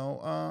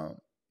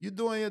 you're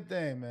doing your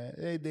thing, man.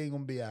 Everything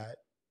gonna be all right.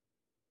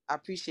 I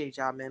appreciate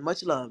y'all, man.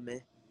 Much love,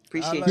 man.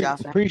 I Appreciate like y'all it.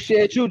 for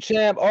Appreciate you,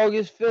 champ.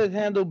 August 5th,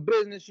 handle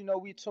business.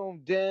 We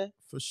tuned in.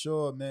 For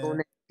sure, man. having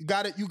me.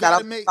 You Shout gotta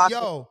out to make, Fox.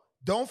 yo,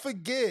 don't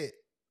forget.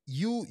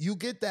 you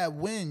get that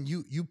win.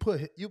 You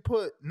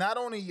put not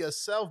only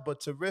yourself but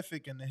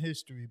Terrific in the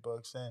history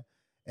books, and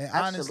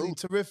honestly, Absolutely.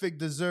 Terrific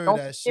deserved Don't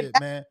that forget shit,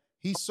 Barry. man.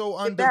 He's so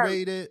Forget Barry.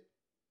 underrated. Go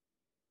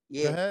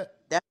Yeah. ahead.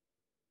 That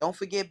don't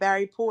forget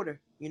Barry Porter.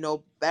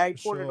 Barry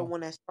For Porter the sure. one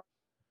that started.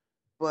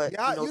 But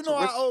Yeah, I Terrific.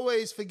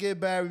 always forget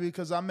Barry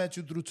because I met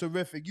you through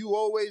Terrific. You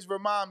always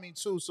remind me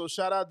too. So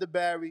shout out to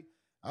Barry.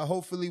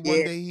 Hopefully one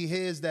Yeah. day he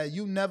hears that.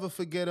 You never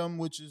forget him,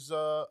 which is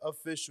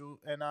official,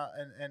 and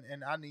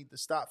I need to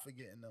stop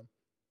forgetting them.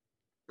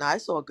 Nah,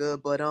 it's all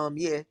good. But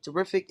yeah,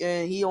 Terrific,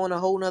 and he on a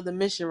whole nother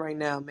mission right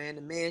now, man.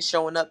 The man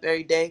showing up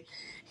every day.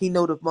 He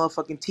know the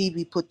motherfucking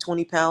TV put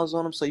 20 pounds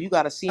on him, so you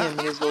gotta see him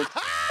in his little.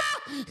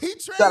 He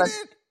Gotta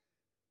training.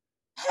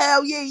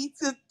 hell yeah, he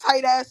took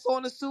tight ass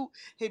on the suit.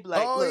 He'd be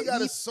like, Oh, he look,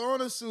 got a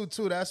sauna suit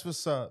too. That's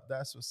what's up.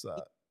 That's what's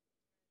up.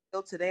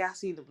 today I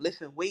seen him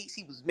lifting weights.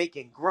 He was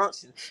making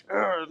grunts and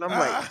I'm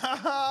like,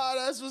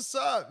 That's what's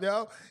up,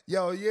 yo.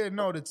 Yo, yeah,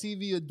 no, the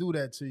TV will do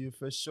that to you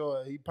for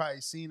sure. He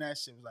probably seen that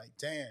shit, was like,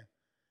 damn.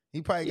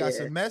 He probably got yeah,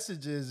 some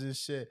messages and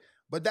shit.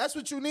 But that's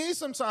what you need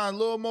sometimes, a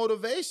little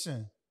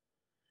motivation.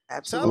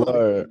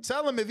 absolutely.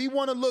 Tell him if he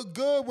want to look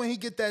good when he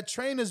get that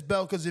trainer's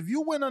belt. Because if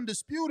you win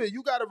undisputed,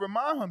 you got to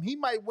remind him he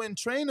might win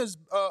trainers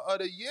of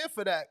the year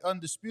for that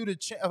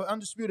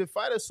undisputed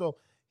fighter. So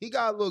he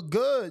got to look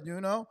good,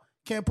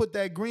 Can't put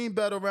that green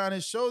belt around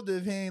his shoulder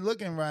if he ain't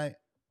looking right.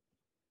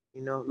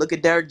 Look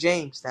at Derek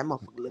James. That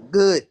motherfucker look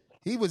good.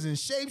 He was in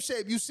shape.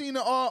 You seen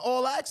the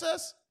all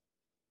access?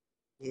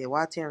 Yeah,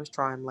 why Terrence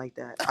try him like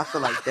that? I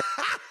feel like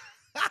that.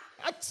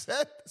 I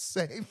said the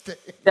same thing.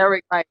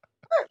 Derek, like,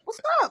 what's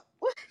up?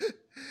 What?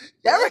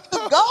 Derek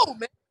could go,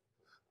 man.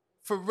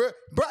 For real,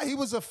 bro, he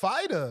was a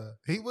fighter.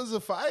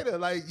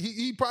 Like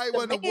he probably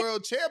wasn't a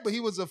world champ, but he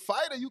was a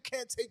fighter. You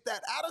can't take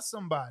that out of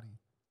somebody.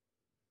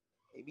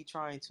 They be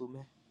trying to,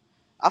 man.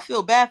 I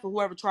feel bad for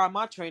whoever tried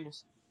my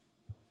trainers.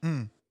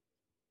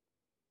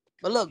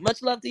 But look,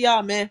 much love to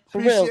y'all, man. For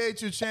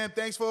Appreciate real. you, champ.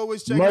 Thanks for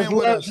always checking in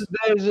with us.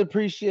 Much love,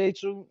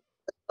 appreciate you.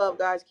 Love,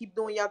 guys. Keep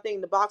doing y'all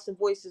thing. The boxing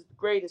voice is the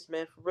greatest,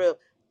 man. For real.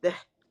 The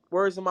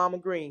words of Mama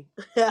Green.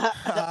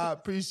 I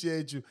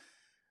appreciate you.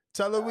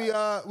 Tell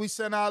her we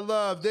send our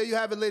love. There you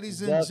have it,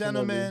 ladies and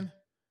gentlemen.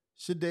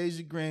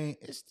 Shadaisa Green.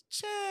 It's the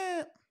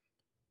champ.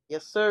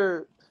 Yes,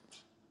 sir.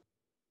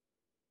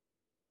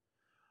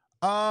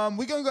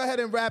 We're gonna go ahead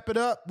and wrap it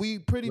up. We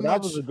That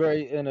was a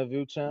great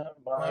interview, champ.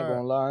 I ain't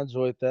gonna lie, I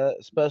enjoyed that,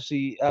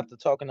 especially after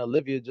talking to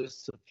Olivia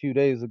just a few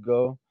days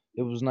ago.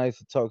 It was nice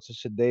to talk to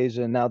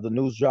Shadaisa, and now the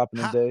news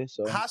dropping today.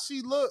 So how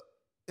she look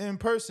in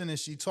person?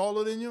 Is she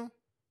taller than you?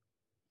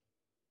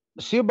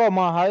 She about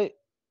my height.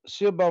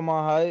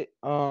 Really?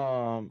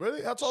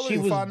 How tall are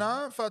you?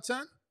 5'9",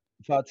 5'10"?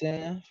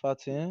 5'10",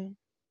 5'10".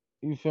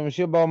 You feel me?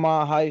 She about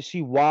my height.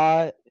 She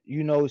wide.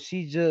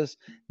 She just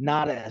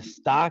not as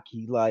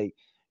stocky. Like,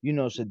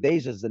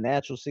 Shadaisa's the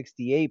natural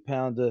 68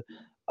 pounder.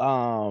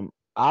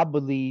 I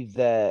believe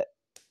that,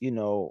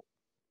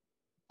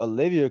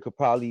 Olivia could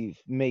probably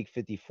make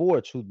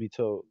 54, truth be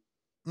told.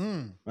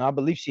 And I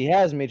believe she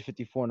has made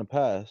 54 in the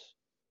past.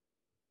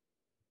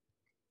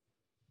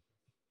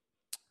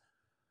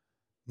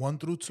 1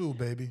 through 2,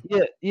 baby.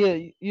 Yeah.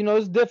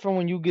 It's different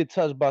when you get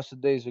touched by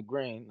Shadaisa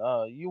Green.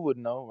 You would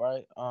know,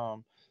 right?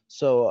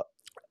 So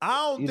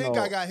I don't think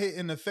I got hit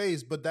in the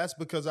face, but that's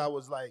because I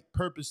was like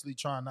purposely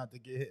trying not to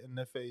get hit in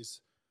the face.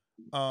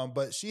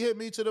 But she hit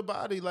me to the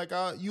body like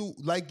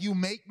you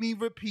make me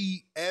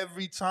repeat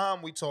every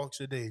time we talk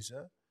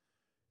Shadaisa.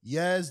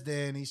 Yes,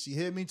 Danny, she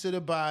hit me to the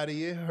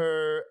body. It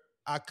hurt.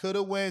 I could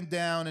have went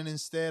down, and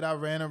instead I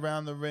ran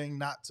around the ring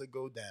not to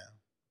go down.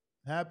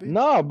 Happy?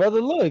 No,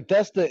 brother, look,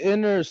 that's the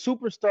inner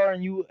superstar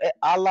in you,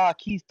 a la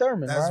Keith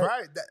Thurman, That's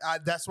right?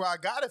 That's where I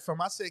got it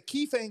from. I said,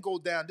 Keith ain't go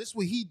down. This is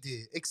what he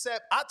did.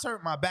 Except I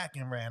turned my back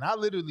and ran. I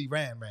literally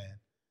ran.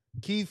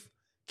 Keith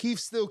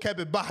still kept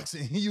it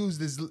boxing. He used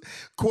his,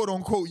 quote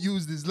unquote,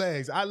 used his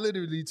legs. I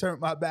literally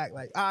turned my back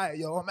like, all right,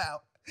 yo, I'm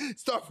out.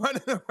 Start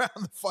running around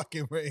the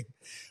fucking ring.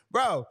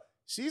 Bro,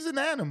 she's an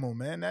animal,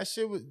 man. That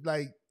shit was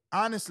like,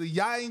 honestly,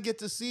 y'all ain't get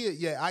to see it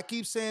yet. I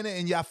keep saying it,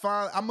 and y'all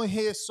I'm going to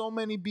hear so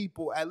many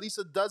people, at least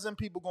a dozen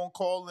people going to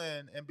call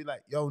in and be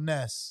like, yo,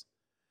 Ness,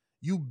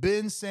 you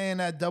been saying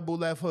that double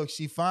left hook.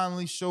 She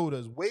finally showed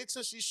us. Wait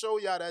till she show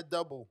y'all that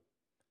double.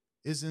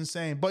 It's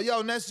insane. But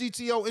yo, Ness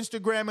GTO,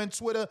 Instagram and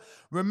Twitter.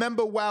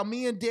 Remember, while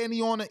me and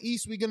Danny on the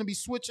East, we're going to be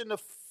switching to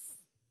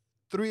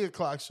 3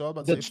 o'clock show. I'm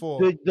about to say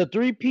 4. The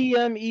 3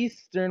 p.m.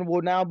 Eastern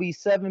will now be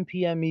 7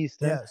 p.m.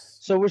 Eastern. Yes.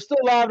 So we're still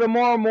live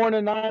tomorrow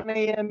morning, 9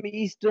 a.m.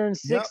 Eastern,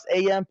 6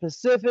 a.m.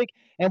 Pacific.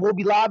 And we'll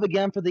be live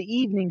again for the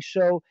evening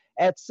show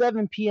at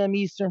 7 p.m.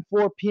 Eastern,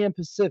 4 p.m.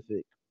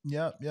 Pacific.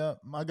 Yep.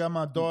 I got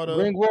my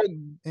daughter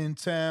in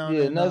town,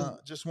 and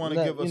just want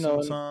to give her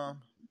some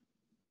time.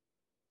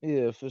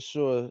 Yeah, for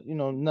sure.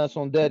 Nuts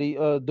on daddy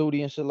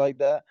duty and shit like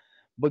that.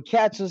 But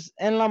catch us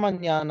en la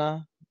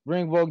mañana.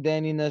 Ringwalk,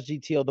 Danny, Ness,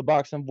 GTO, the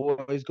Boxing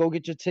Boys. Go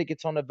get your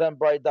tickets on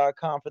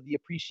eventbrite.com for the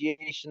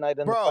appreciation night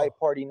and the fight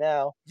party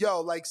now.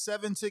 Yo, like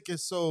 7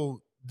 tickets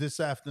sold this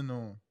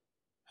afternoon.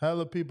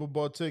 Hella people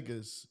bought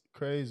tickets.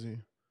 Crazy.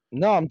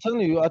 No, I'm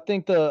telling you, I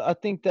think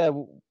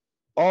that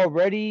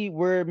already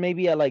we're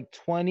maybe at like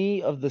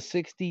 20 of the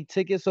 60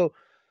 tickets. So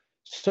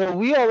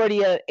we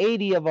already at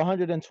 80 of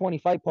 120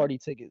 fight party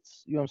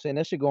tickets. You know what I'm saying?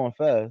 That shit going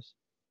fast.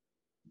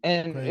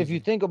 And if you Crazy.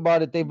 think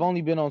about it, they've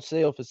only been on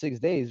sale for 6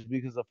 days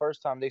because the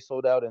first time they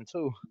sold out in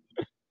 2.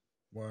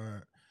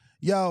 Word.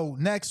 Yo,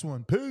 next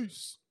one.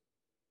 Peace.